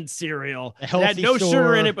bland cereal. It had no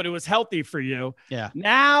sugar in it, but it was healthy for you. Yeah.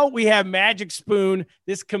 Now we have Magic Spoon.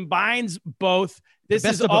 This combines both. This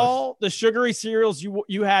is all the sugary cereals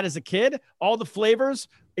you had as a kid, all the flavors,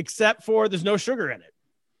 except for there's no sugar in it.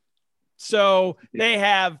 So they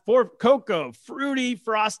have for cocoa, fruity,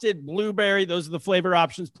 frosted, blueberry. Those are the flavor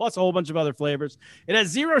options, plus a whole bunch of other flavors. It has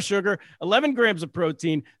 0 sugar, 11 grams of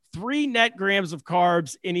protein, 3 net grams of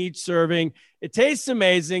carbs in each serving. It tastes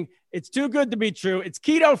amazing. It's too good to be true. It's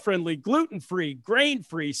keto friendly, gluten free, grain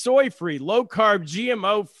free, soy free, low carb,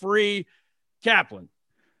 GMO free. Kaplan.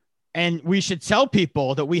 And we should tell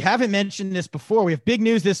people that we haven't mentioned this before. We have big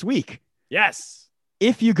news this week. Yes.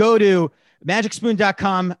 If you go to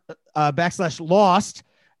magicspoon.com /lost,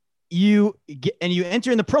 you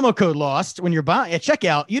enter in the promo code lost when you're buying at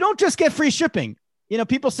checkout, you don't just get free shipping. You know,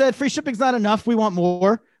 people said free shipping's not enough. We want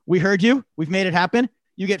more. We heard you. We've made it happen.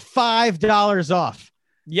 You get $5 off.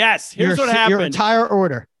 Yes. Here's what happened. Your entire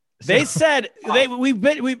order. They said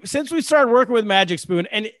since we started working with Magic Spoon,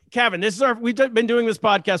 and Kevin, we've been doing this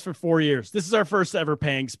podcast for 4 years. This is our first ever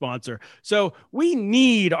paying sponsor. So we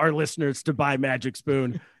need our listeners to buy Magic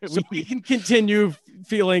Spoon so we can continue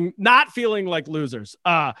not feeling like losers.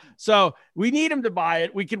 So we need them to buy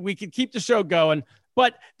it. We could keep the show going,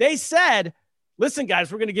 but they said, listen,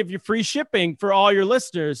 guys, we're going to give you free shipping for all your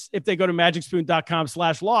listeners if they go to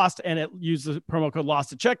magicspoon.com/lost and use the promo code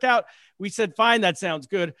lost at checkout. We said, fine, that sounds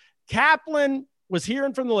good. Kaplan was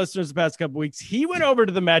hearing from the listeners the past couple of weeks. He went over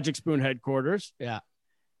to the Magic Spoon headquarters. Yeah.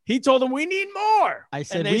 He told them, we need more. I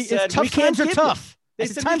said, tough times are tough. They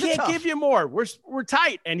said, we can't give you more. We're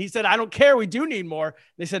tight. And he said, I don't care. We do need more.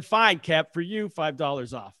 They said, fine, Cap, for you,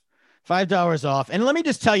 $5 off. $5 off. And let me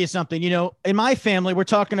just tell you something, in my family, we're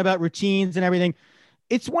talking about routines and everything.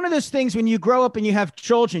 It's one of those things when you grow up and you have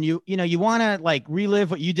children, you want to like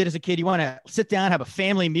relive what you did as a kid. You want to sit down, have a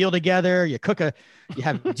family meal together. You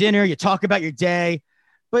have dinner, you talk about your day,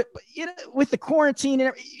 but with the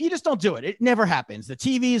quarantine, you just don't do it. It never happens. The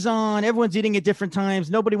TV's on, everyone's eating at different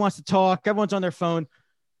times. Nobody wants to talk. Everyone's on their phone.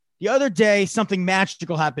 The other day, something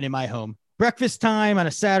magical happened in my home. Breakfast time on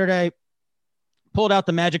a Saturday, pulled out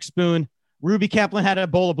the Magic Spoon. Ruby Kaplan had a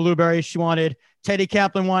bowl of blueberries she wanted. Teddy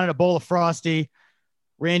Kaplan wanted a bowl of Frosty.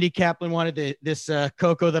 Randy Kaplan wanted this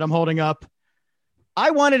cocoa that I'm holding up.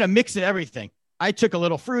 I wanted a mix of everything. I took a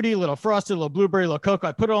little fruity, a little frosted, a little blueberry, a little cocoa.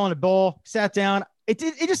 I put it all in a bowl, sat down. It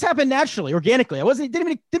just happened naturally, organically.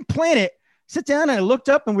 Didn't plan it. Sit down and I looked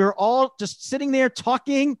up and we were all just sitting there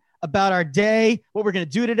talking about our day, what we're going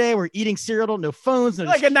to do today. We're eating cereal, no phones. No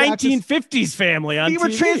like a 1950s family on TV. We were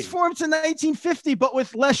transformed to 1950, but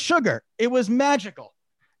with less sugar. It was magical.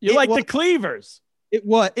 You're like the Cleavers. We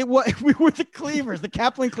were the Cleavers, the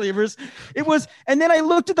Kaplan Cleavers. It was, and then I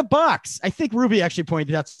looked at the box. I think Ruby actually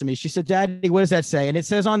pointed out to me. She said, Daddy, what does that say? And it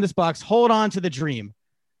says on this box, hold on to the dream.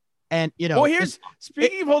 And, well,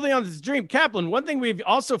 speaking of holding on to this dream, Kaplan, one thing we've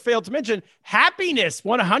also failed to mention, happiness,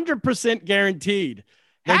 100% guaranteed.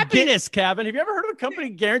 Happiness, Kevin. Have you ever heard of a company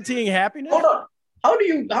guaranteeing happiness? Hold on. How do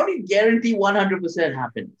you guarantee 100%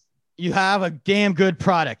 happiness? You have a damn good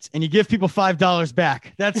product and you give people $5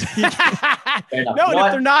 back. That's no, and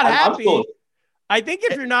if they're not happy, I think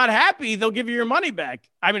if you're not happy, they'll give you your money back.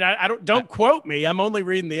 I mean, I don't quote me. I'm only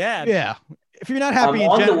reading the ad. Yeah. If you're not happy,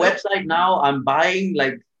 on the website now, I'm buying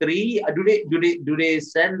like 3. Do they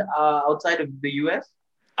send outside of the US?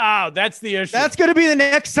 Oh, that's the issue. That's going to be the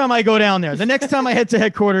next time I go down there. The next time I head to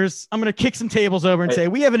headquarters, I'm going to kick some tables over and say,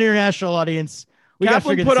 we have an international audience.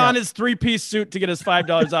 Kaplan put on his 3-piece suit to get his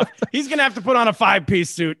 $5 off. He's going to have to put on a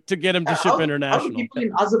 5-piece suit to get him to ship international. How are people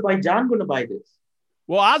in Azerbaijan going to buy this?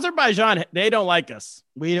 Well, Azerbaijan, they don't like us.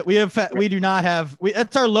 We do not have,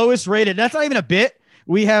 that's our lowest rated. That's not even a bit.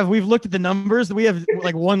 We've looked at the numbers. We have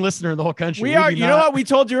like 1 listener in the whole country. You know what we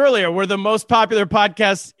told you earlier? We're the most popular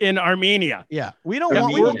podcast in Armenia. Yeah.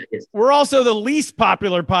 We're also the least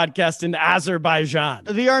popular podcast in Azerbaijan.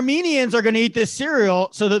 The Armenians are going to eat this cereal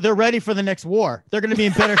so that they're ready for the next war. They're going to be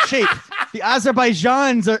in better shape. The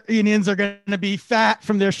Azerbaijanians are going to be fat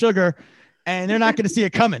from their sugar and they're not going to see it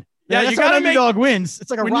coming. Yeah, that's how an underdog wins. It's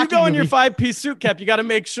like a when Rocky you go in your movie. 5-piece suit cap, you got to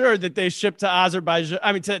make sure that they ship to Azerbaijan.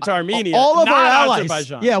 I mean, to Armenia. All of not our allies.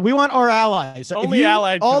 Azerbaijan. Yeah, we want our allies. Only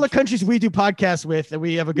allied all the countries. countries we do podcasts with that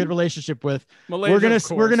we have a good relationship with.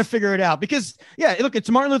 Malaysia, we're gonna figure it out because look, it's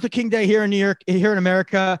Martin Luther King Day here in New York, here in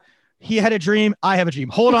America. He had a dream. I have a dream.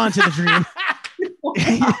 Hold on to the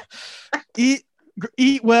dream.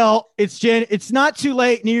 Eat well. It's not too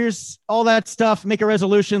late. New Year's, all that stuff. Make a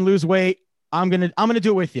resolution. Lose weight. I'm gonna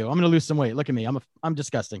do it with you. I'm gonna lose some weight. Look at me. I'm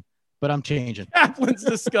disgusting, but I'm changing. Kaplan's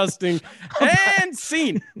disgusting. And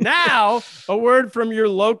scene. Now, a word from your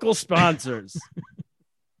local sponsors.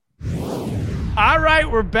 All right,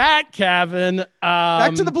 we're back, Kevin.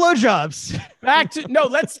 Back to the blowjobs.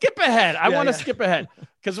 Let's skip ahead. I want to skip ahead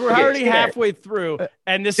because we're already halfway through,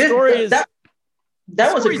 and this story is that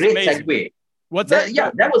was a great amazing. segue. What's that?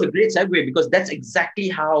 Yeah, that was a great segue because that's exactly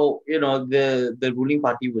how the ruling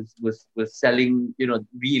party was selling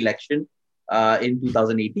re-election in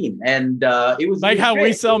 2018, and it was like how great.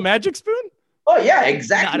 we sell Magic Spoon. Oh yeah,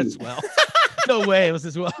 exactly. Not as well. No way it was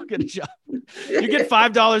as well. Good job. You get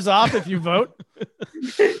 $5 off if you vote.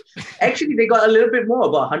 Actually, they got a little bit more,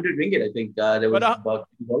 about 100 ringgit. I think there was about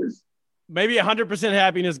 $2. Maybe 100%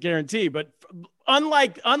 happiness guarantee, but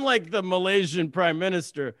unlike the Malaysian prime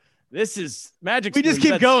minister. This is Magic Spoon. We just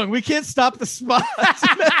keep going. We can't stop the spot.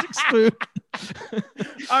 Magic Spoon.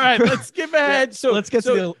 All right, let's skip ahead. So let's get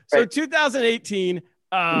to 2018,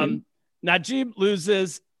 Najib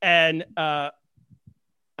loses and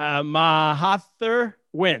Mahathir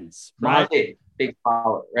wins. Right? Mahathir takes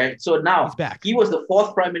power, right? So now he's back. He was the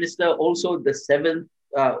 4th prime minister, also the 7th.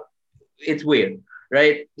 It's weird,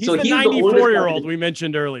 right? He's so the he's 94-year-old we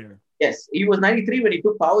mentioned earlier. Yes, he was 93 when he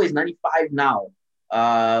took power. He's 95 now.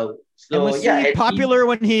 And was he popular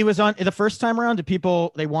when he was on the first time around? Did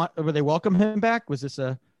people they welcome him back? Was this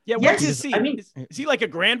a What's his seat? Is he like a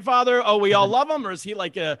grandfather? Oh, we all love him, or is he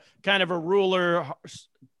like a kind of a ruler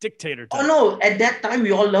dictator type? Oh no, at that time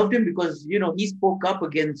we all loved him because he spoke up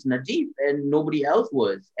against Najib and nobody else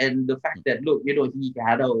was. And the fact that he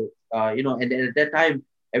had and at that time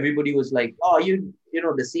everybody was like, oh,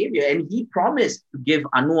 the savior, and he promised to give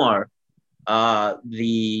Anwar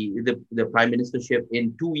the prime ministership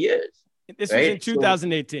in 2 years. This was in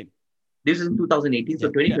 2018. This is in 2018. So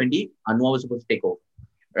 2020, Anwar was supposed to take over.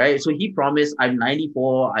 Right. So he promised, I'm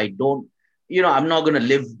 94. I'm not going to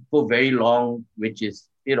live for very long, which is,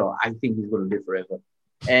 I think he's going to live forever.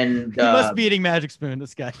 And he must be eating Magic Spoon,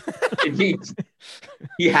 this guy.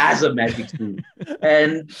 he has a Magic Spoon.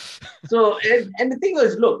 And so, and the thing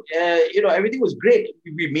was, look, everything was great.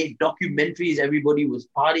 We made documentaries. Everybody was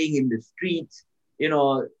partying in the streets.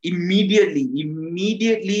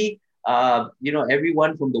 Immediately,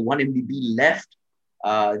 everyone from the 1MDB left.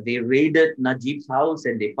 They raided Najib's house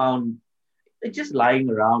and they found just lying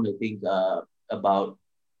around, I think, about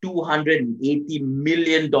 $280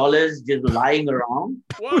 million just lying around.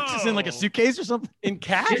 Whoa. Which is in like a suitcase or something? In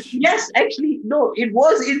cash? Yes, actually, no, it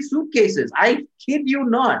was in suitcases. I kid you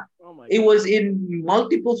not. Oh my God. It was in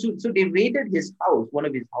multiple suits. So they raided his house, one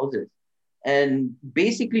of his houses. And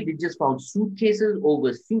basically they just found suitcases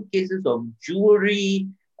over suitcases of jewelry,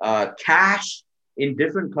 cash in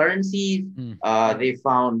different currencies. They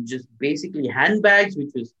found just basically handbags, which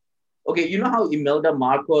was okay. You know how Imelda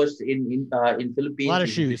Marcos in Philippines, a lot of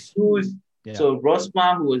shoes. Yeah. So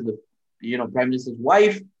Rosma, who was the prime minister's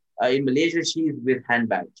wife in Malaysia, she's with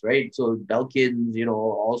handbags, right? So Belkins,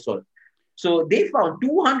 all sorts. So they found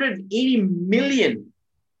 280 million,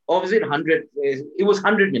 or was it 100? It was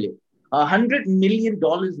 100 million. $100 million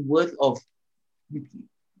worth of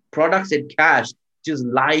products and cash just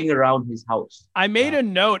lying around his house. I made a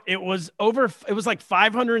note. It was like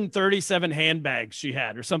 537 handbags she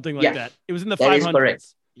had or something like that. It was in the 500s. Is correct.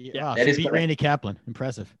 Yeah, that is beat correct. Randy Kaplan.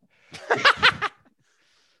 Impressive.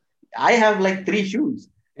 I have like 3 shoes.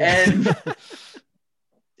 And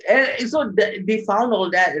so they found all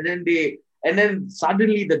that. And then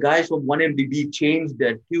suddenly the guys from 1MDB changed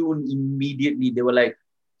their tune immediately. They were like,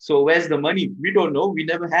 so where's the money? We don't know. We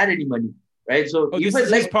never had any money. Right. So this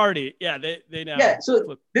is his party. Yeah, they now. Yeah.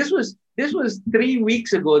 So this was 3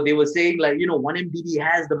 weeks ago. They were saying 1MDB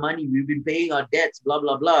has the money. We've been paying our debts. Blah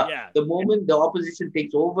blah blah. Yeah. The moment the opposition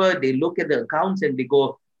takes over, they look at the accounts and they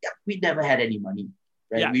go, "Yeah, we never had any money.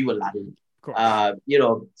 Right? Yeah. We were lying." Of course.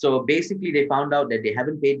 So basically, they found out that they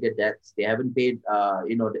haven't paid their debts. They haven't paid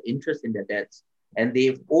the interest in their debts, and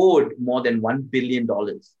they've owed more than $1 billion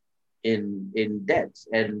in debts.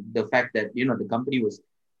 And the fact that the company was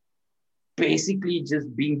basically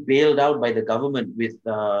just being bailed out by the government with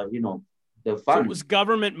the funds. So it was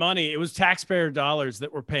government money. It was taxpayer dollars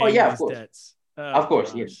that were paying these debts. Of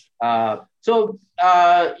course, yes.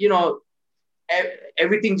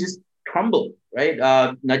 Everything just crumbled, right?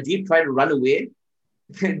 Najib tried to run away.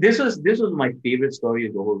 This was my favorite story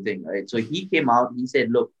of the whole thing, right? So he came out, he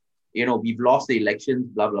said, look, we've lost the elections,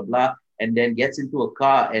 blah, blah, blah, and then gets into a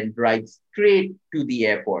car and drives straight to the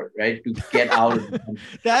airport, right? To get out of the country.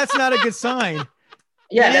 That's not a good sign.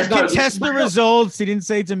 Yeah, he didn't contest the results. He didn't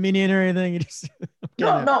say it's a minion or anything. He just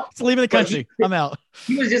no. It's leaving the country. I'm out.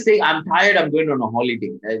 He was just saying, "I'm tired. I'm going on a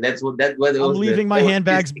holiday." That's what. I'm leaving my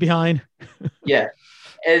handbags behind. Yeah,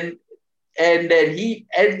 and then he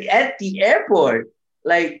at the airport,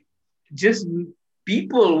 like, just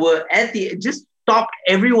people were just stopped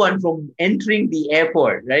everyone from entering the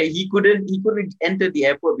airport. Right? He couldn't enter the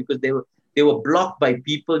airport because they were blocked by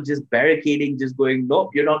people just barricading, just going,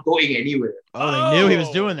 nope, you're not going anywhere. Oh, they knew he was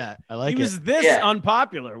doing that. I like it. He was this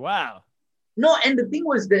unpopular. Wow. No, and the thing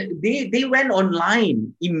was that they went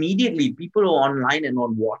online immediately. People were online and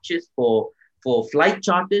on watches for flight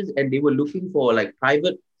charters, and they were looking for like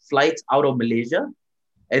private flights out of Malaysia.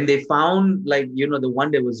 And they found the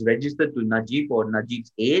one that was registered to Najib or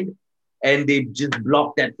Najib's aid, and they just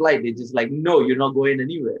blocked that flight. They just like, no, you're not going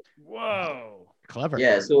anywhere. Whoa. Clever.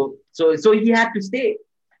 Yeah, so he had to stay.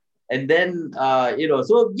 And then,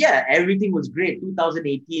 everything was great.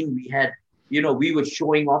 2018, we had, we were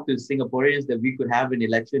showing off to Singaporeans that we could have an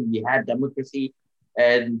election. We had democracy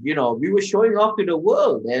and, we were showing off to the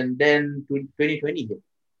world. And then 2020 hit.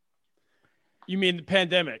 You mean the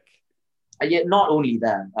pandemic? Yeah, not only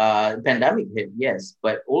that, pandemic hit, yes,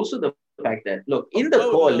 but also the fact that, look, in the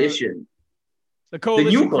coalition, the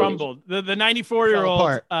coalition crumbled. The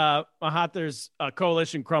 94-year-old Mahathir's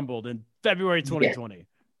coalition crumbled in February 2020. Yeah.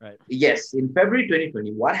 Right. Yes, in February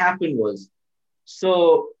 2020, what happened was,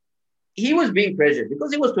 so he was being pressured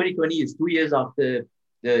because it was 2020, it's 2 years after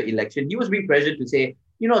the election. He was being pressured to say,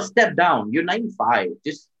 step down. You're 95.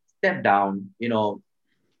 Just step down,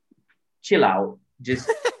 chill out. Just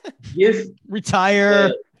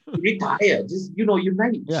retire. Retire. Just, you're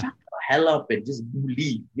 90. Yeah. Shut the hell up and just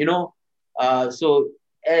leave,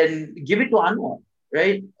 and give it to Anwar,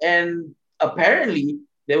 right? And apparently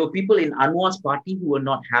there were people in Anwar's party who were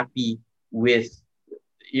not happy with,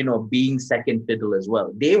 being second fiddle as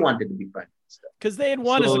well. They wanted to be prime minister. Because they had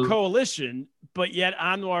won as a coalition, but yet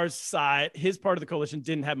Anwar's side, his part of the coalition,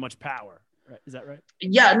 didn't have much power. Right? Is that right?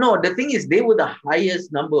 Yeah, no, the thing is they were the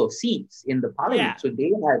highest number of seats in the parliament, so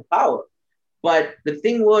they had power. But the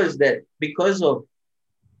thing was that because of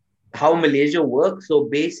how Malaysia works, so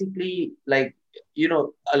basically, a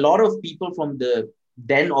lot of people from the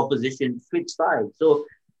then opposition switched sides. So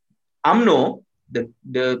UMNO,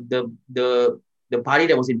 the party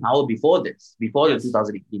that was in power before the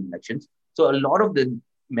 2018 elections, so a lot of the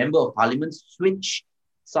member of parliament switched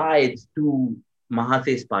sides to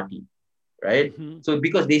Mahathir's party, right? Mm-hmm. So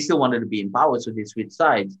because they still wanted to be in power, so they switched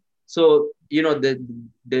sides. So,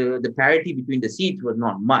 the parity between the seats was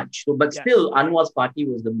not much. So, but still, Anwar's party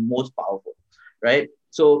was the most powerful, right?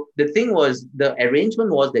 So the thing was, the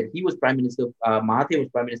arrangement was that he was prime minister, Mahathir was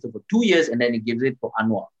prime minister for 2 years, and then he gives it for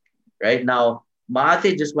Anwar, right? Now,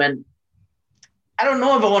 Mahathir just went, I don't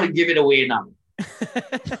know if I want to give it away now.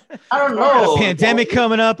 I don't know. Pandemic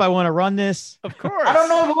coming up. I want to run this. Of course. I don't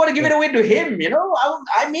know if I want to give it away to him.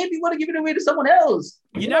 I maybe want to give it away to someone else.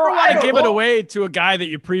 You never want to give it away to a guy that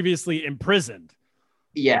you previously imprisoned.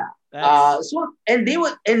 Yeah. They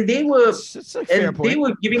were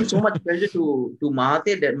giving so much pressure to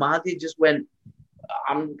Mahathir that Mahathir just went,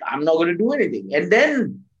 I'm not going to do anything. And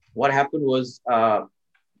then what happened was,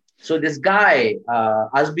 so this guy,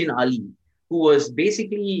 Azbin Ali, who was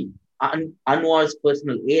basically Anwar's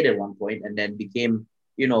personal aide at one point, and then became,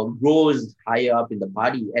 rose higher up in the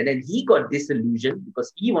party. And then he got disillusioned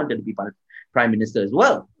because he wanted to be prime minister as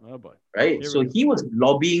well. Oh boy. Right. So he was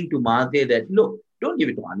lobbying to Mahathir that, look, don't give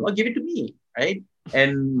it to Anwar, give it to me. Right.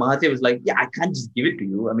 And Mahathir was like, yeah, I can't just give it to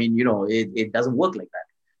you. I mean, it doesn't work like that.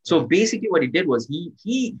 So basically what he did was he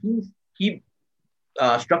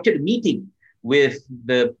structured a meeting with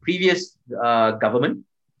the previous government,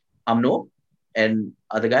 UMNO, and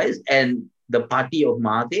other guys, and the party of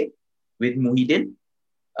Mahathir with Muhyiddin.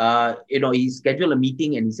 He scheduled a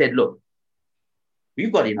meeting and he said, look,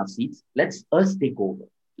 we've got enough seats. Let's take over.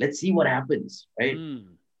 Let's see what happens, right?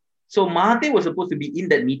 So Mahathir was supposed to be in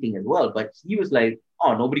that meeting as well, but he was like,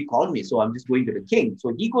 oh, nobody called me, so I'm just going to the king.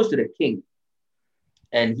 So he goes to the king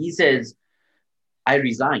and he says, I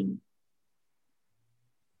resign.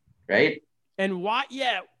 Right? And why?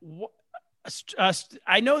 Yeah.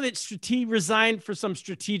 I know that he resigned for some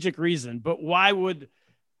strategic reason, but why would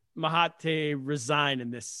Mahathir resign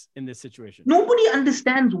in this situation? Nobody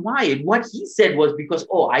understands why. What he said was because,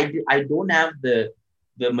 I don't have the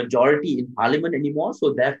majority in parliament anymore,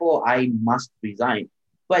 so therefore I must resign.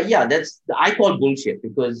 But yeah, I call bullshit,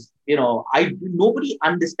 because nobody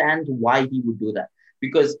understands why he would do that.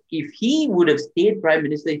 Because if he would have stayed prime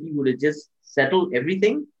minister, he would have just settled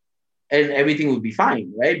everything, and everything would be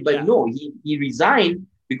fine, right? But no, he resigned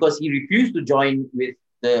because he refused to join with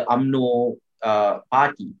the UMNO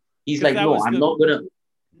party. He's like, no, I'm not gonna.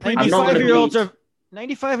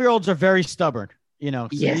 95-year-olds are very stubborn.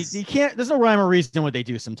 Yes. You can't. There's no rhyme or reason what they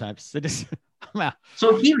do sometimes. They just.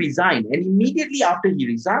 So he resigned, and immediately after he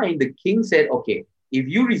resigned, the king said, "Okay, if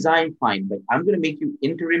you resign, fine, but I'm going to make you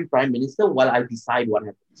interim prime minister while I decide what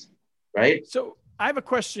happens." Right. So I have a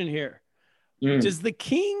question here. Does the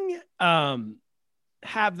king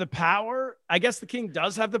have the power? I guess the king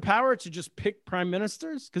does have the power to just pick prime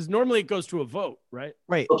ministers, because normally it goes to a vote, right?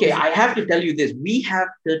 Right. Okay, I have to tell you this. We have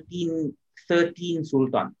 13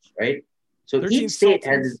 sultans, right? So each state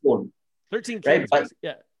has its own. 13 kings, right? But,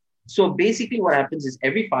 yeah. So basically what happens is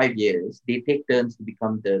every 5 years, they take turns to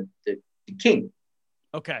become the king.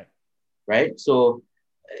 Okay. Right? So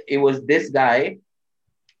it was this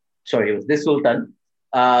sultan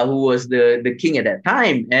who was the king at that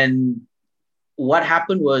time. And what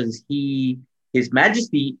happened was His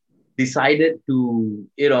Majesty decided to,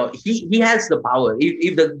 he has the power.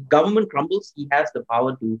 If the government crumbles, he has the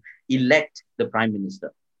power to elect the prime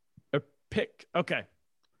minister. Pick. Okay.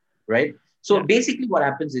 Right? So basically what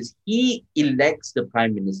happens is he elects the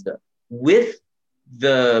prime minister with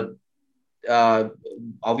the,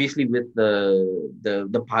 obviously with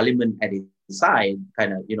the parliament at his side,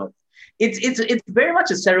 kind of, it's very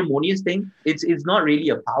much a ceremonious thing. It's not really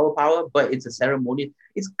a power, but it's a ceremony.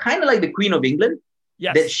 It's kind of like the Queen of England.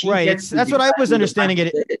 Yes, that she right. That's what I was understanding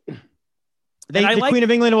it. The Queen of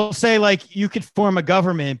England will say, like, you could form a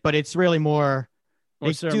government, but it's really more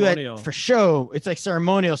they do that for show. It's like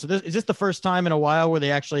ceremonial. So is this the first time in a while where they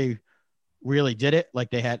actually really did it? Like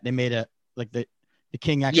they made the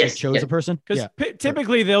king actually chose a person? Because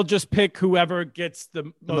typically they'll just pick whoever gets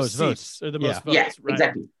the most votes or the most votes. Yeah, right?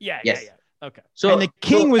 Exactly. Yeah. Okay. So and the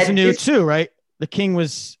king was new too, right? The king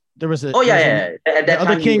was At that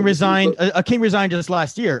other king resigned. A king resigned just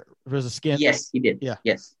last year. There was a scandal. Yes, he did. Yeah.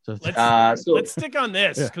 Yes. So let's stick on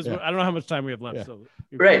this because I don't know how much time we have left. Yeah. So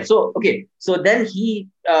right. So then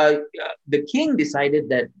the king decided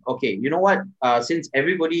that, okay, you know what? Since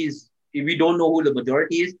we don't know who the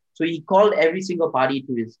majority is, so he called every single party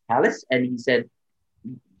to his palace and he said,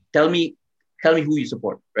 tell me who you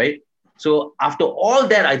support, right? So after all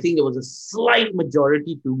that, I think there was a slight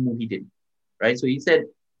majority to Muhyiddin, right? So he said,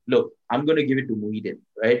 look, I'm going to give it to Muhyiddin,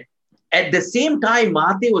 right? At the same time,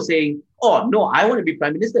 Mahathir was saying, oh, no, I want to be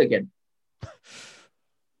prime minister again.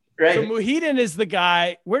 Right? So Muhyiddin is the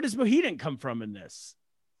guy. Where does Muhyiddin come from in this?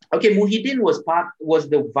 Okay, Muhyiddin was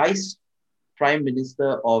the vice prime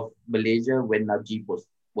minister of Malaysia when Najib was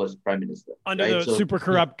prime minister. Under the super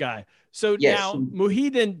corrupt guy. So now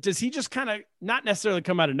Muhyiddin, does he just kind of not necessarily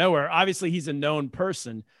come out of nowhere? Obviously, he's a known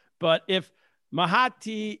person. But if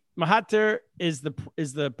Mahathir is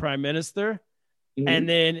the prime minister, and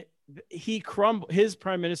then his prime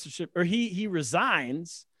ministership, or he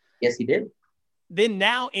resigns. Yes, he did. Then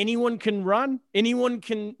now anyone can run. Anyone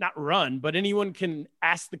can not run, but anyone can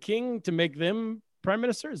ask the king to make them prime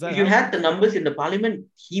minister. Is that if you had the numbers in the parliament,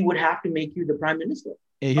 he would have to make you the prime minister.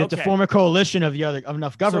 Yeah, you have to form a coalition of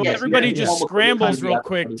enough government. So everybody just scrambles real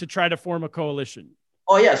quick to try to form a coalition.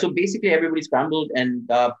 Oh yeah, so basically everybody scrambled, and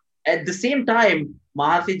at the same time,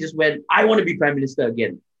 Mahathir just went, I want to be prime minister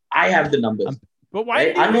again. I have the numbers. But why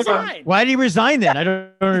did he resign? Why did he resign then? I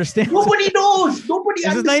don't understand. Nobody knows. Nobody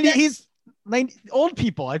understands. He's 90 old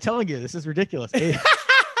people. I'm telling you, this is ridiculous. They're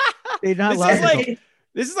not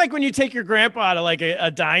This is like when you take your grandpa to like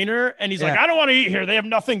a diner and he's like, I don't want to eat here. They have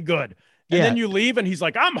nothing good. And then you leave and he's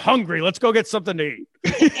like, I'm hungry. Let's go get something to eat.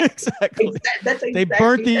 Exactly. They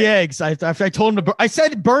burnt the eggs. I told him I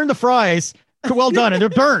said burn the fries. Well done. And they're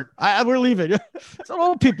burnt. We're leaving. That's what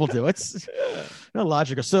old people do. It's not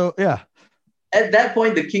logical. So yeah. At that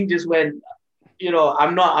point, the king just went,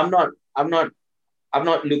 I'm not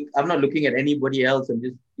looking at anybody else. I'm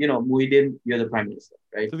just, Muhyiddin, you're the prime minister,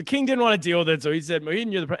 right? So the king didn't want to deal with it. So he said,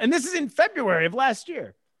 Muhyiddin, you're the prime. And this is in February of last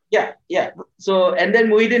year. Yeah. So, and then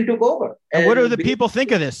Muhyiddin took over. And what do the people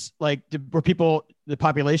think of this? Like, were the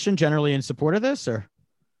population generally in support of this, or?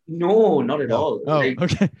 No, not at all. Oh,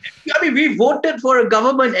 okay. I mean, we voted for a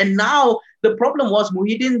government, and now the problem was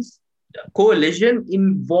Muhyiddin's coalition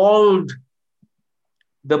involved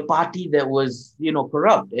the party that was,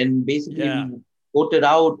 corrupt, and basically voted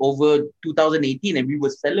out over 2018, and we were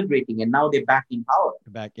celebrating, and now they're back in power.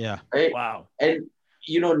 Back, yeah. Right? Wow. And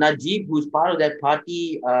Najib, who's part of that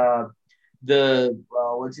party,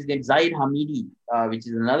 what's his name, Zahid Hamidi, which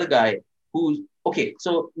is another guy who's okay.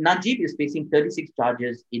 So Najib is facing 36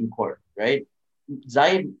 charges in court, right?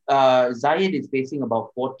 Zahid is facing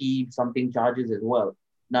about 40 something charges as well.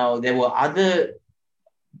 Now there were other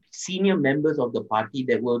senior members of the party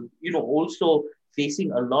that were, also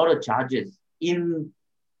facing a lot of charges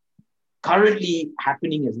currently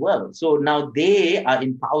happening as well. So now they are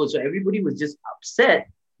in power. So everybody was just upset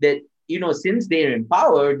that, since they're in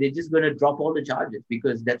power, they're just going to drop all the charges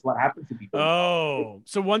because that's what happens to people. Oh,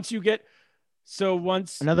 so once you get your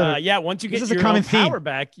power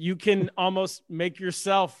back, you can almost make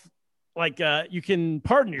yourself you can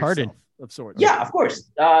pardon yourself of sorts. Yeah, of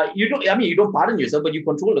course. You don't pardon yourself, but you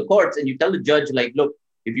control the courts and you tell the judge, like, look,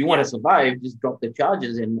 if you want to survive, just drop the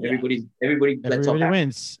charges and everybody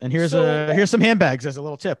wins. And here's some handbags as a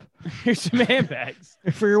little tip. Here's some handbags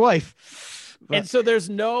for your wife. And so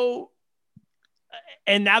there's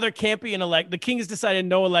and now there can't be the king has decided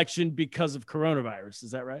no election because of coronavirus.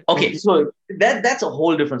 Is that right? Okay, so that's a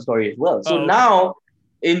whole different story as well. So now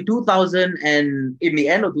in the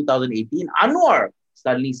end of 2018, Anwar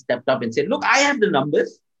suddenly stepped up and said, look, I have the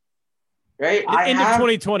numbers. Right? End of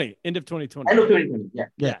 2020. End of 2020,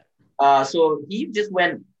 yeah. So he just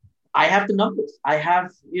went, I have the numbers. I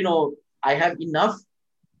have enough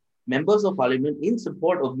members of parliament in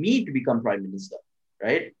support of me to become prime minister,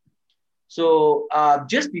 right? So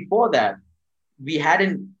just before that, we had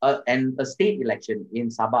a state election in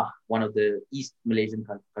Sabah, one of the East Malaysian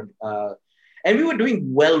countries, and we were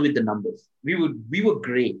doing well with the numbers. We were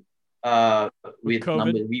great with COVID.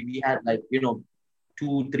 Numbers. We had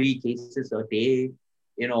 2-3 cases a day,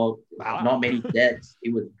 not many deaths.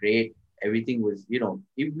 It was great. Everything was,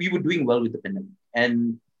 we were doing well with the pandemic.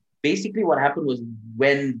 And basically what happened was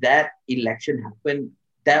when that election happened,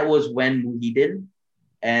 that was when Muhyiddin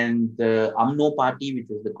and the UMNO party, which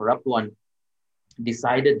was the corrupt one,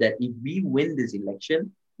 decided that if we win this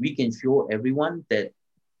election, we can show everyone that,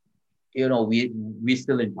 we're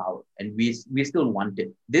still in power and we still want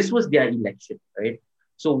it. This was their election, right?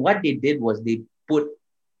 So what they did was they put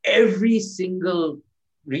every single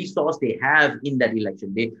resource they have in that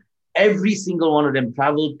election. Every single one of them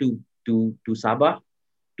traveled to Sabah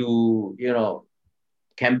to,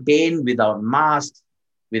 campaign without masks,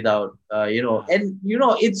 without,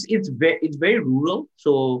 it's very rural.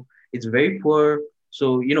 So it's very poor.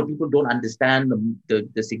 So, people don't understand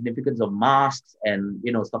the significance of masks and,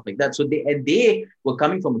 stuff like that. So they were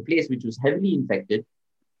coming from a place which was heavily infected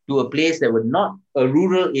to a place that was not a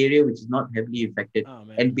rural area, which is not heavily infected. Oh,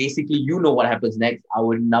 and basically, what happens next.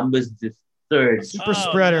 Our numbers just surge. Super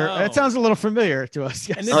spreader. No. That sounds a little familiar to us.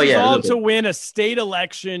 And this is all to win a state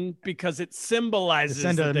election because it symbolizes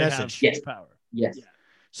that they message. Have power. Yes. Yeah.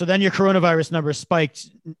 So then your coronavirus numbers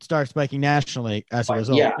start spiking nationally as a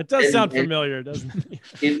result. Yeah. It does sound familiar, doesn't it?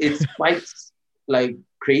 It spikes like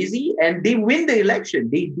crazy, and they win the election.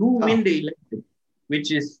 They do win the election,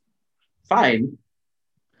 which is fine.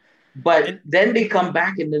 But then they come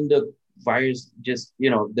back, and then the virus just,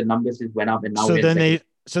 the numbers just went up, and now they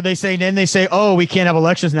say, oh, we can't have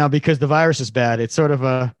elections now because the virus is bad. It's sort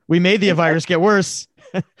of we made the virus get worse.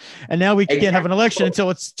 And now we can't have an election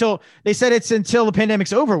until they said it's until the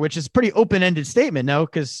pandemic's over, which is a pretty open-ended statement. No,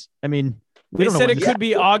 because they said it could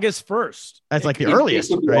be August 1st. That's like the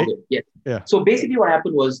earliest, right? Yeah. So basically what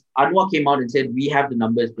happened was Anwar came out and said, we have the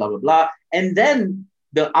numbers, blah, blah, blah. And then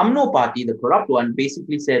the UMNO party, the corrupt one,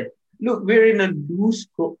 basically said, look, we're in a loose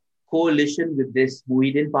coalition with this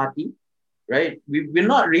Muhyiddin party, right? We're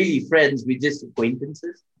not really friends. We're just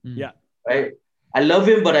acquaintances. Yeah. Right? I love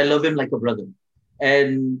him, but I love him like a brother.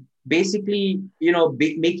 And basically,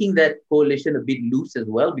 making that coalition a bit loose as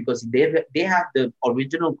well, because they have the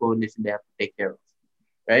original coalition they have to take care of,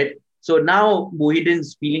 right? So now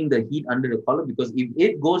Muhyiddin's feeling the heat under the collar, because if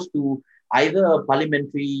it goes to either a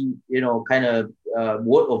parliamentary,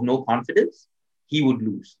 vote of no confidence, he would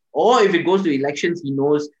lose. Or if it goes to elections, he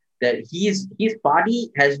knows that his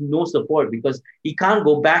party has no support because he can't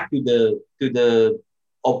go back to the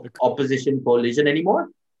opposition coalition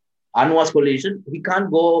anymore. Anwar's coalition, he can't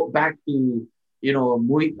go back to the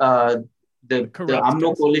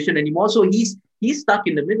UMNO coalition anymore. So he's stuck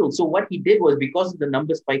in the middle. So what he did was, because of the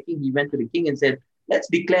numbers spiking, he went to the king and said, let's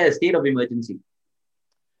declare a state of emergency.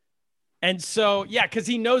 And so, because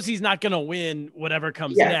he knows he's not going to win whatever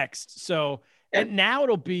comes next. So, and now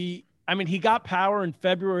it'll be, he got power in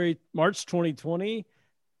March 2020,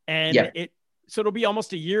 and so it'll be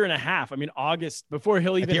almost a year and a half. August before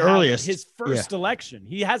he'll even have his first election.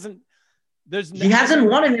 He hasn't He hasn't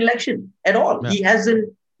won an election at all. Yeah.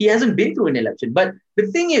 He hasn't been through an election. But the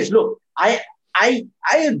thing is, look, I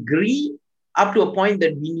agree up to a point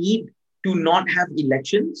that we need to not have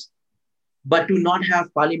elections, but to not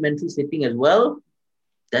have parliamentary sitting as well.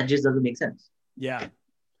 That just doesn't make sense. Yeah.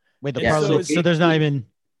 Wait, so there's not even.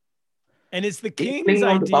 And is the king's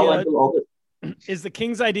idea? Is the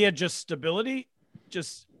king's idea just stability?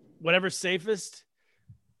 Just whatever's safest?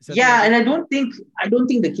 Yeah, and I don't think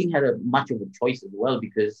the king had much of a choice as well,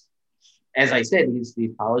 because, as I said, his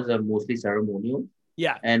powers are mostly ceremonial.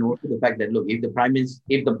 Yeah, and also the fact that, look, if the prime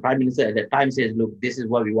minister at that time says, look, this is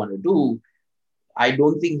what we want to do, I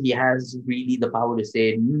don't think he has really the power to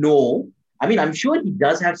say no. I mean, I'm sure he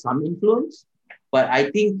does have some influence, but I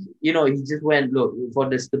think, he just went, look, for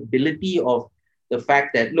the stability of the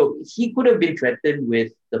fact that, look, he could have been threatened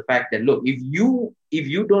with the fact that, look, if you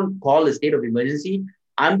don't call a state of emergency,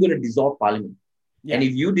 I'm going to dissolve parliament. Yeah. And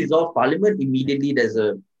if you dissolve parliament, immediately there's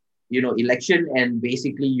a, election, and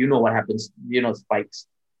basically, what happens, spikes.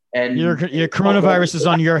 And your coronavirus is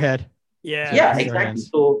on your head. Yeah, exactly.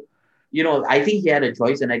 So, I think he had a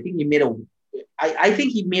choice, and I think he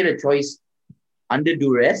made a choice under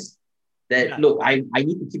duress that, look, I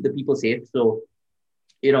need to keep the people safe. So,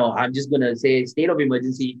 I'm just going to say state of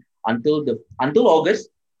emergency until August,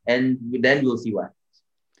 and then we'll see what happens.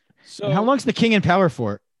 So, and how long's the king in power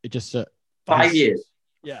for? It just 5 years.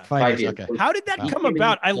 Yeah, 5 years. Okay. How did that come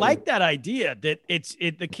about? I like that idea that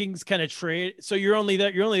the king's kind of trade. So you're only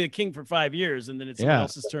the king for 5 years, and then it's someone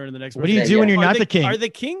else's turn in the next. What do you do when you're not the king? Are the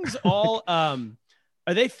kings all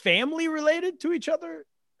are they family related to each other,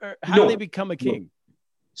 or how do they become a king?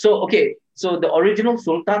 No. So the original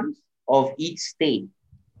sultans of each state,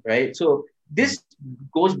 right? So this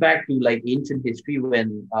goes back to like ancient history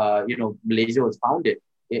when Malaysia was founded.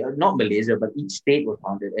 Not Malaysia, but each state was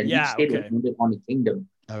founded, and each state was founded on a kingdom,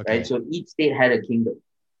 right? So each state had a kingdom.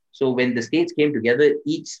 So when the states came together,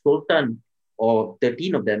 each sultan, or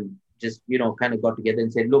 13 of them, just kind of got together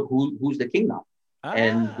and said, "Look, who's the king now?"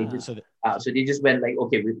 And they just so they just went like,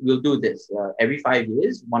 "Okay, we'll do this. Every 5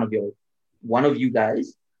 years, one of you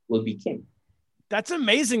guys will be king." That's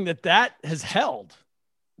amazing that has held.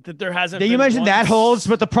 That there hasn't. You mentioned that holds,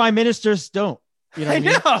 but the prime ministers don't. You know what I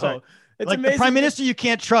mean? So, it's like amazing. The prime minister you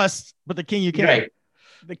can't trust, but the king you can. Right.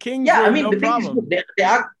 The king. Yeah, I mean, no the thing problem. is,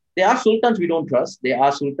 there are sultans we don't trust. There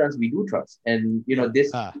are sultans we do trust, and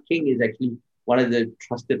this king is actually one of the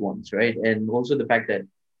trusted ones, right? And also the fact that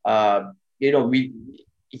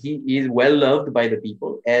he is well loved by the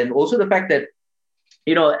people, and also the fact that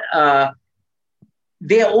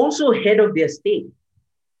they are also head of their state,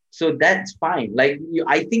 so that's fine. Like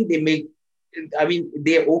I think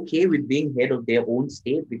they're okay with being head of their own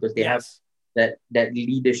state because they have that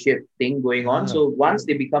leadership thing going on. So once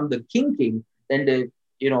they become the king, then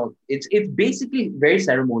it's basically very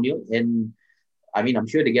ceremonial, and I mean I'm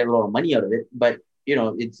sure they get a lot of money out of it, but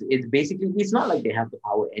it's basically, it's not like they have the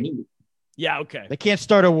power anyway. Yeah, okay. They can't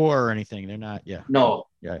start a war or anything. They're not. Yeah. No.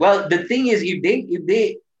 Yeah. Well, the thing is,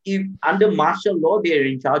 if under martial law, they're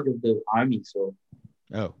in charge of the army. So.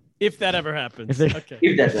 Oh. If that ever happens. Okay.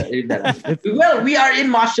 If that happens. Well, we are in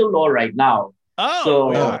martial law right now.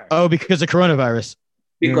 Because of coronavirus.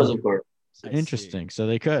 Because of coronavirus. Interesting. So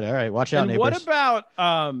they could. All right. Watch out, and neighbors. What about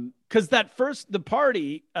because the first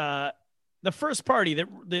party that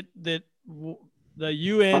the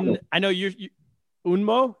UN, I know you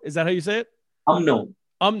UNMO, is that how you say it? UMNO.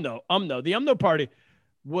 The UMNO party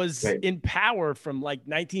was in power from like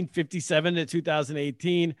 1957 to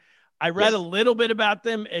 2018. I read a little bit about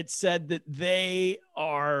them. It said that they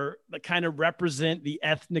kind of represent the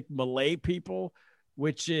ethnic Malay people,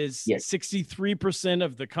 which is 63%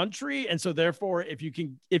 of the country. And so therefore, if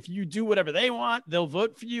you do whatever they want, they'll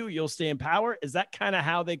vote for you, you'll stay in power. Is that kind of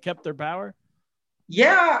how they kept their power?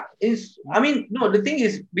 Yeah. The thing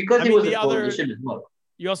is, because it was a coalition as well.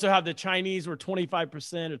 You also have the Chinese were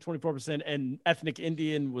 25% or 24%, and ethnic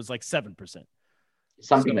Indian was like 7%.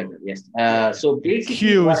 Something like that, yes. So basically,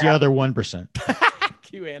 Q is the other 1%.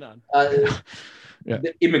 QAnon.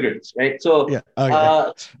 The immigrants, right? So,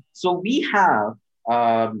 so we have,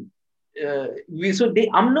 UMNO,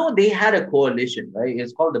 they had a coalition, right?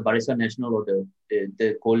 It's called the Barisan Nasional, or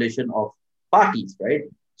the coalition of parties, right?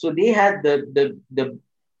 So they had the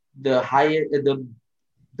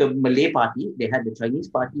Malay party, they had the Chinese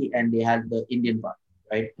party, and they had the Indian party.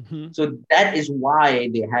 Right. Mm-hmm. So that is why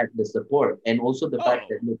they had the support, and also the fact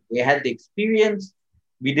that they had the experience.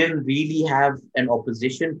 We didn't really have an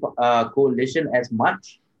opposition coalition as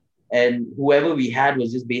much, and whoever we had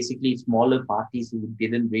was just basically smaller parties who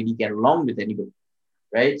didn't really get along with anybody,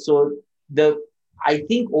 right? So I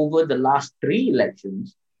think over the last 3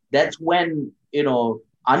 elections, that's when,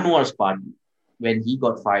 Anwar's party, when he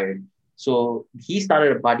got fired. So he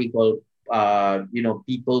started a party called,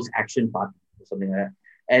 People's Action Party or something like that.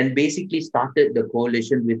 And basically started the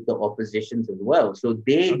coalition with the oppositions as well. So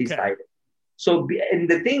they decided. So, and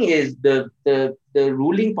the thing is, the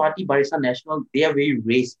ruling party, Barisan Nasional, they are very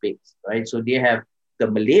race-based, right? So they have the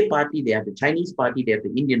Malay party, they have the Chinese party, they have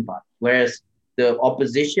the Indian party. Whereas the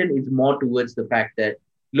opposition is more towards the fact that,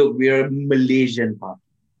 look, we're a Malaysian party.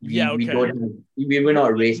 We were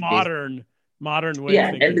not race-based. Modern way.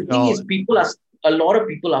 Yeah, and the thing is, a lot of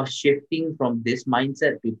people are shifting from this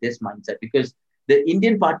mindset to this mindset because the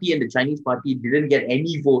Indian party and the Chinese party didn't get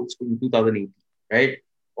any votes in 2018, right?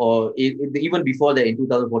 Or even before that, in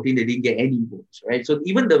 2014, they didn't get any votes, right? So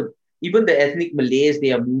even the ethnic Malays,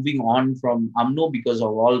 they are moving on from UMNO because of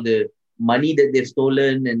all the money that they've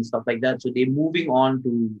stolen and stuff like that. So they're moving on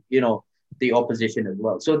to, the opposition as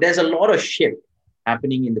well. So there's a lot of shift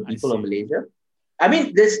happening in the people of Malaysia. I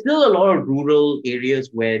mean, there's still a lot of rural areas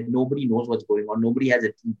where nobody knows what's going on. Nobody has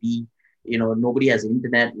a TV, nobody has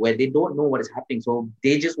internet, where they don't know what is happening. So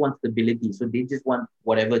they just want stability. So they just want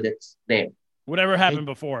whatever that's there. Whatever happened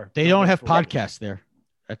before. They don't have podcasts there.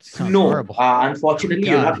 That sounds horrible. Unfortunately,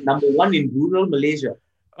 you're not number one in rural Malaysia.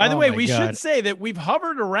 By the way, we should say that we've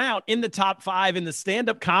hovered around in the top 5 in the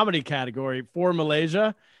stand-up comedy category for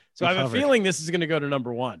Malaysia. So I have a feeling this is going to go to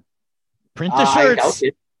number 1. Print the shirts.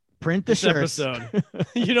 Print the this shirts. Episode.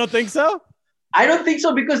 You don't think so? I don't think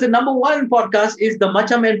so because the number 1 podcast is the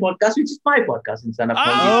Macha Man podcast, which is my podcast in stand-up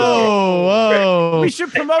comedy. Oh, we should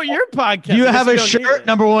promote your podcast. You have a shirt,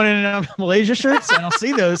 number 1 in Malaysia shirts? I don't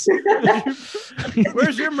see those.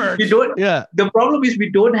 Where's your merch? The problem is we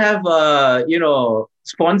don't have,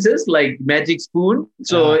 sponsors like Magic Spoon.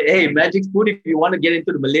 So, hey, Magic Spoon, if you want to get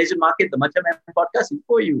into the Malaysian market, the Macha Man podcast is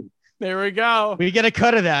for you. There we go. We get a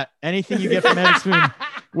cut of that. Anything you get from Magic Spoon.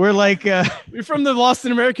 We're like we're from the Lost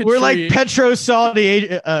in America. We're like Petro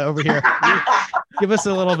Saudi over here. Give us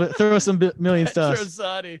a little bit, throw us some millions to us. Petro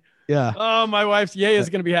Saudi. Yeah. Oh, my wife Ye is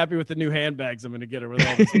going to be happy with the new handbags I'm going to get her with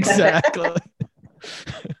all this. Exactly.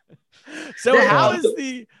 So how is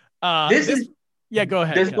the go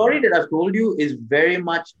ahead. The story that I've told you is very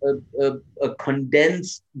much a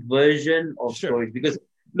condensed version of stories because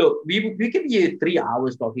look, we can be 3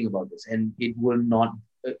 hours talking about this and it will not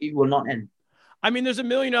end. I mean, there's a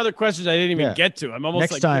million other questions I didn't even get to. I'm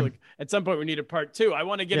almost like at some point we need a part 2. I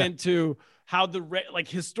want to get into how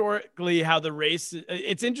historically how the race.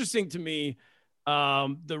 It's interesting to me,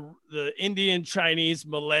 the Indian, Chinese,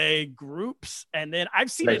 Malay groups, and then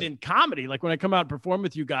I've seen it in comedy. Like when I come out and perform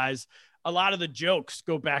with you guys, a lot of the jokes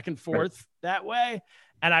go back and forth that way.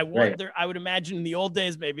 And I wonder, I would imagine in the old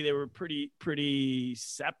days, maybe they were pretty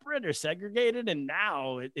separate or segregated. And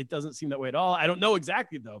now it doesn't seem that way at all. I don't know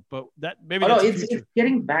exactly though, but that maybe it's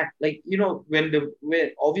getting back. Like, when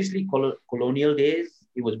obviously colonial days,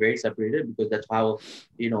 it was very separated because that's how,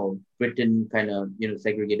 Britain kind of,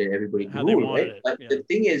 segregated everybody to rule, right? But the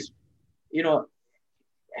thing is,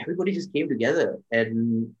 everybody just came together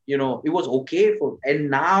and, it was okay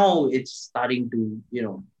and now it's starting to,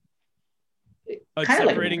 it's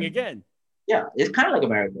separating again. Yeah, it's kind of like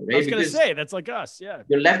America, right? I was going to say, that's like us, yeah.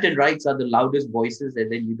 Your left and rights are the loudest voices, and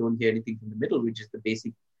then you don't hear anything from the middle, which is the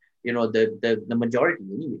basic, the majority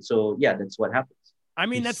anyway. So, yeah, that's what happens. I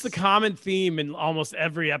mean, that's the common theme in almost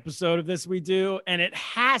every episode of this we do, and it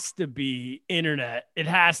has to be internet. It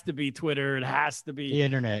has to be Twitter. It has to be... the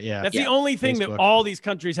internet, yeah. That's the only thing that all these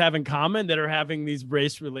countries have in common that are having these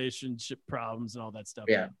race relationship problems and all that stuff.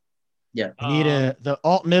 Yeah. Yeah, we need the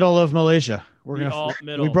alt middle of Malaysia. We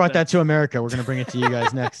brought that to America. We're gonna bring it to you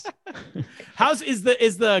guys next. Is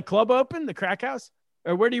the club open? The Crack House,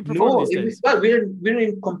 or where do you perform these days? Well, we're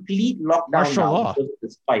in complete lockdown. Martial law. Because of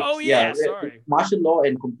the spikes. Oh sorry. Martial law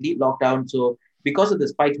and complete lockdown. So because of the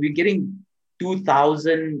spikes, we're getting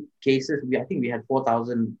 2,000 cases. I think we had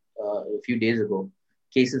 4,000 a few days ago.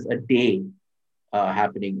 Cases a day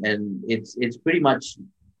happening, and it's pretty much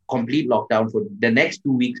complete lockdown for the next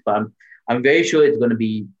 2 weeks, but I'm very sure it's going to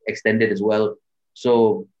be extended as well.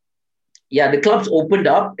 So, yeah, the clubs opened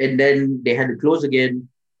up and then they had to close again,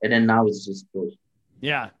 and then now it's just closed.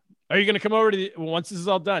 Yeah. Are you going to come over to once this is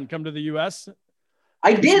all done, come to the US?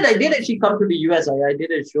 I did actually come to the US. I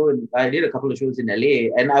did a show, I did a couple of shows in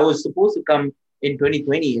LA, and I was supposed to come in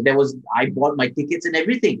 2020. I bought my tickets and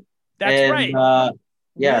everything. That's right.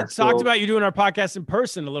 Yeah, we talked about you doing our podcast in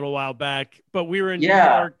person a little while back, but we were in New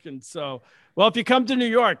York, and so if you come to New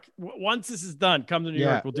York, once this is done, come to New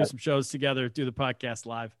York. We'll do some shows together, do the podcast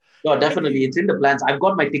live. No, definitely, it's in the plans. I've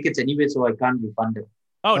got my tickets anyway, so I can't refund it.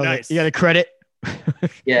 Oh, nice. You got a credit.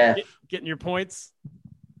 Yeah, getting your points.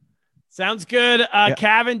 Sounds good.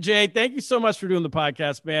 Kavin J, thank you so much for doing the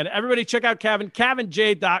podcast, man. Everybody check out Kavin,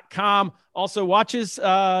 KavinJ.com. Also watch his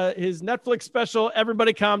Netflix special,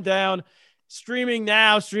 Everybody Calm Down. Streaming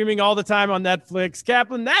now, streaming all the time on Netflix.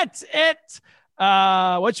 Kaplan, that's it.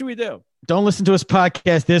 What should we do? Don't listen to his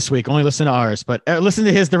podcast this week. Only listen to ours, but listen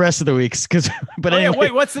to his the rest of the weeks.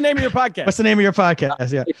 Wait, what's the name of your podcast? What's the name of your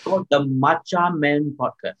podcast? Yeah, it's called the Matcha Man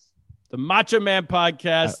Podcast. The Matcha Man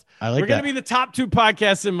Podcast. I like We're going to be the top 2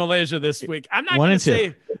 podcasts in Malaysia this week. I'm not going to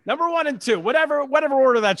say number 1 and 2, whatever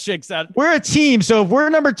order that shakes out. We're a team, so if we're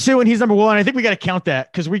number 2 and he's number 1, I think we got to count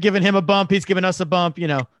that because we're giving him a bump, he's giving us a bump.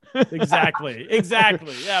 Exactly.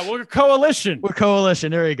 Yeah, we're a coalition.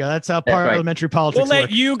 There you go. That's how parliamentary politics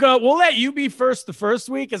work. We'll let you be first the first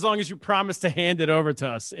week as long as you promise to hand it over to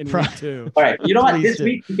us in week 2. All right. You know what? This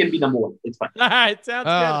week you can be number 1. It's fine. All right. Sounds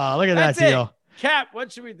good. Oh, look at that deal. Cap,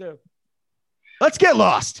 what should we do? Let's get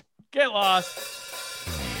lost. Get lost.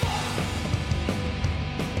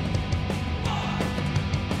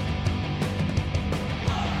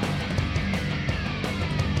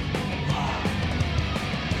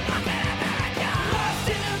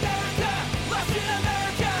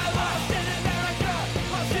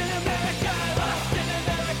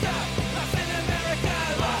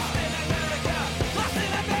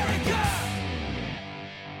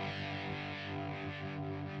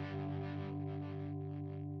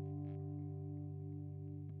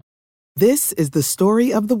 This is the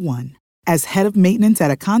story of the one. As head of maintenance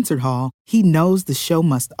at a concert hall, he knows the show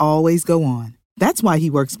must always go on. That's why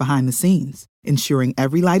he works behind the scenes, ensuring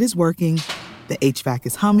every light is working, the HVAC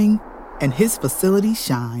is humming, and his facility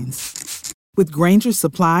shines. With Grainger's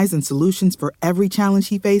supplies and solutions for every challenge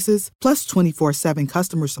he faces, plus 24/7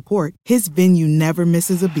 customer support, his venue never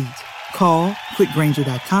misses a beat. Call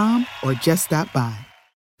quickgrainger.com or just stop by.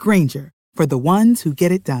 Grainger, for the ones who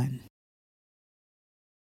get it done.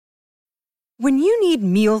 When you need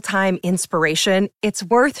mealtime inspiration, it's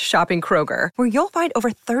worth shopping Kroger, where you'll find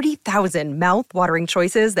over 30,000 mouth-watering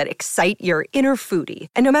choices that excite your inner foodie.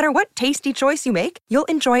 And no matter what tasty choice you make, you'll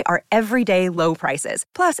enjoy our everyday low prices,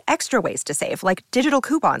 plus extra ways to save, like digital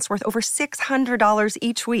coupons worth over $600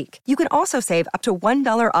 each week. You can also save up to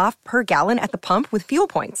 $1 off per gallon at the pump with fuel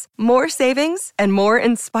points. More savings and more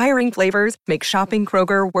inspiring flavors make shopping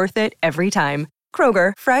Kroger worth it every time.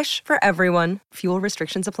 Kroger, fresh for everyone. Fuel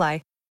restrictions apply.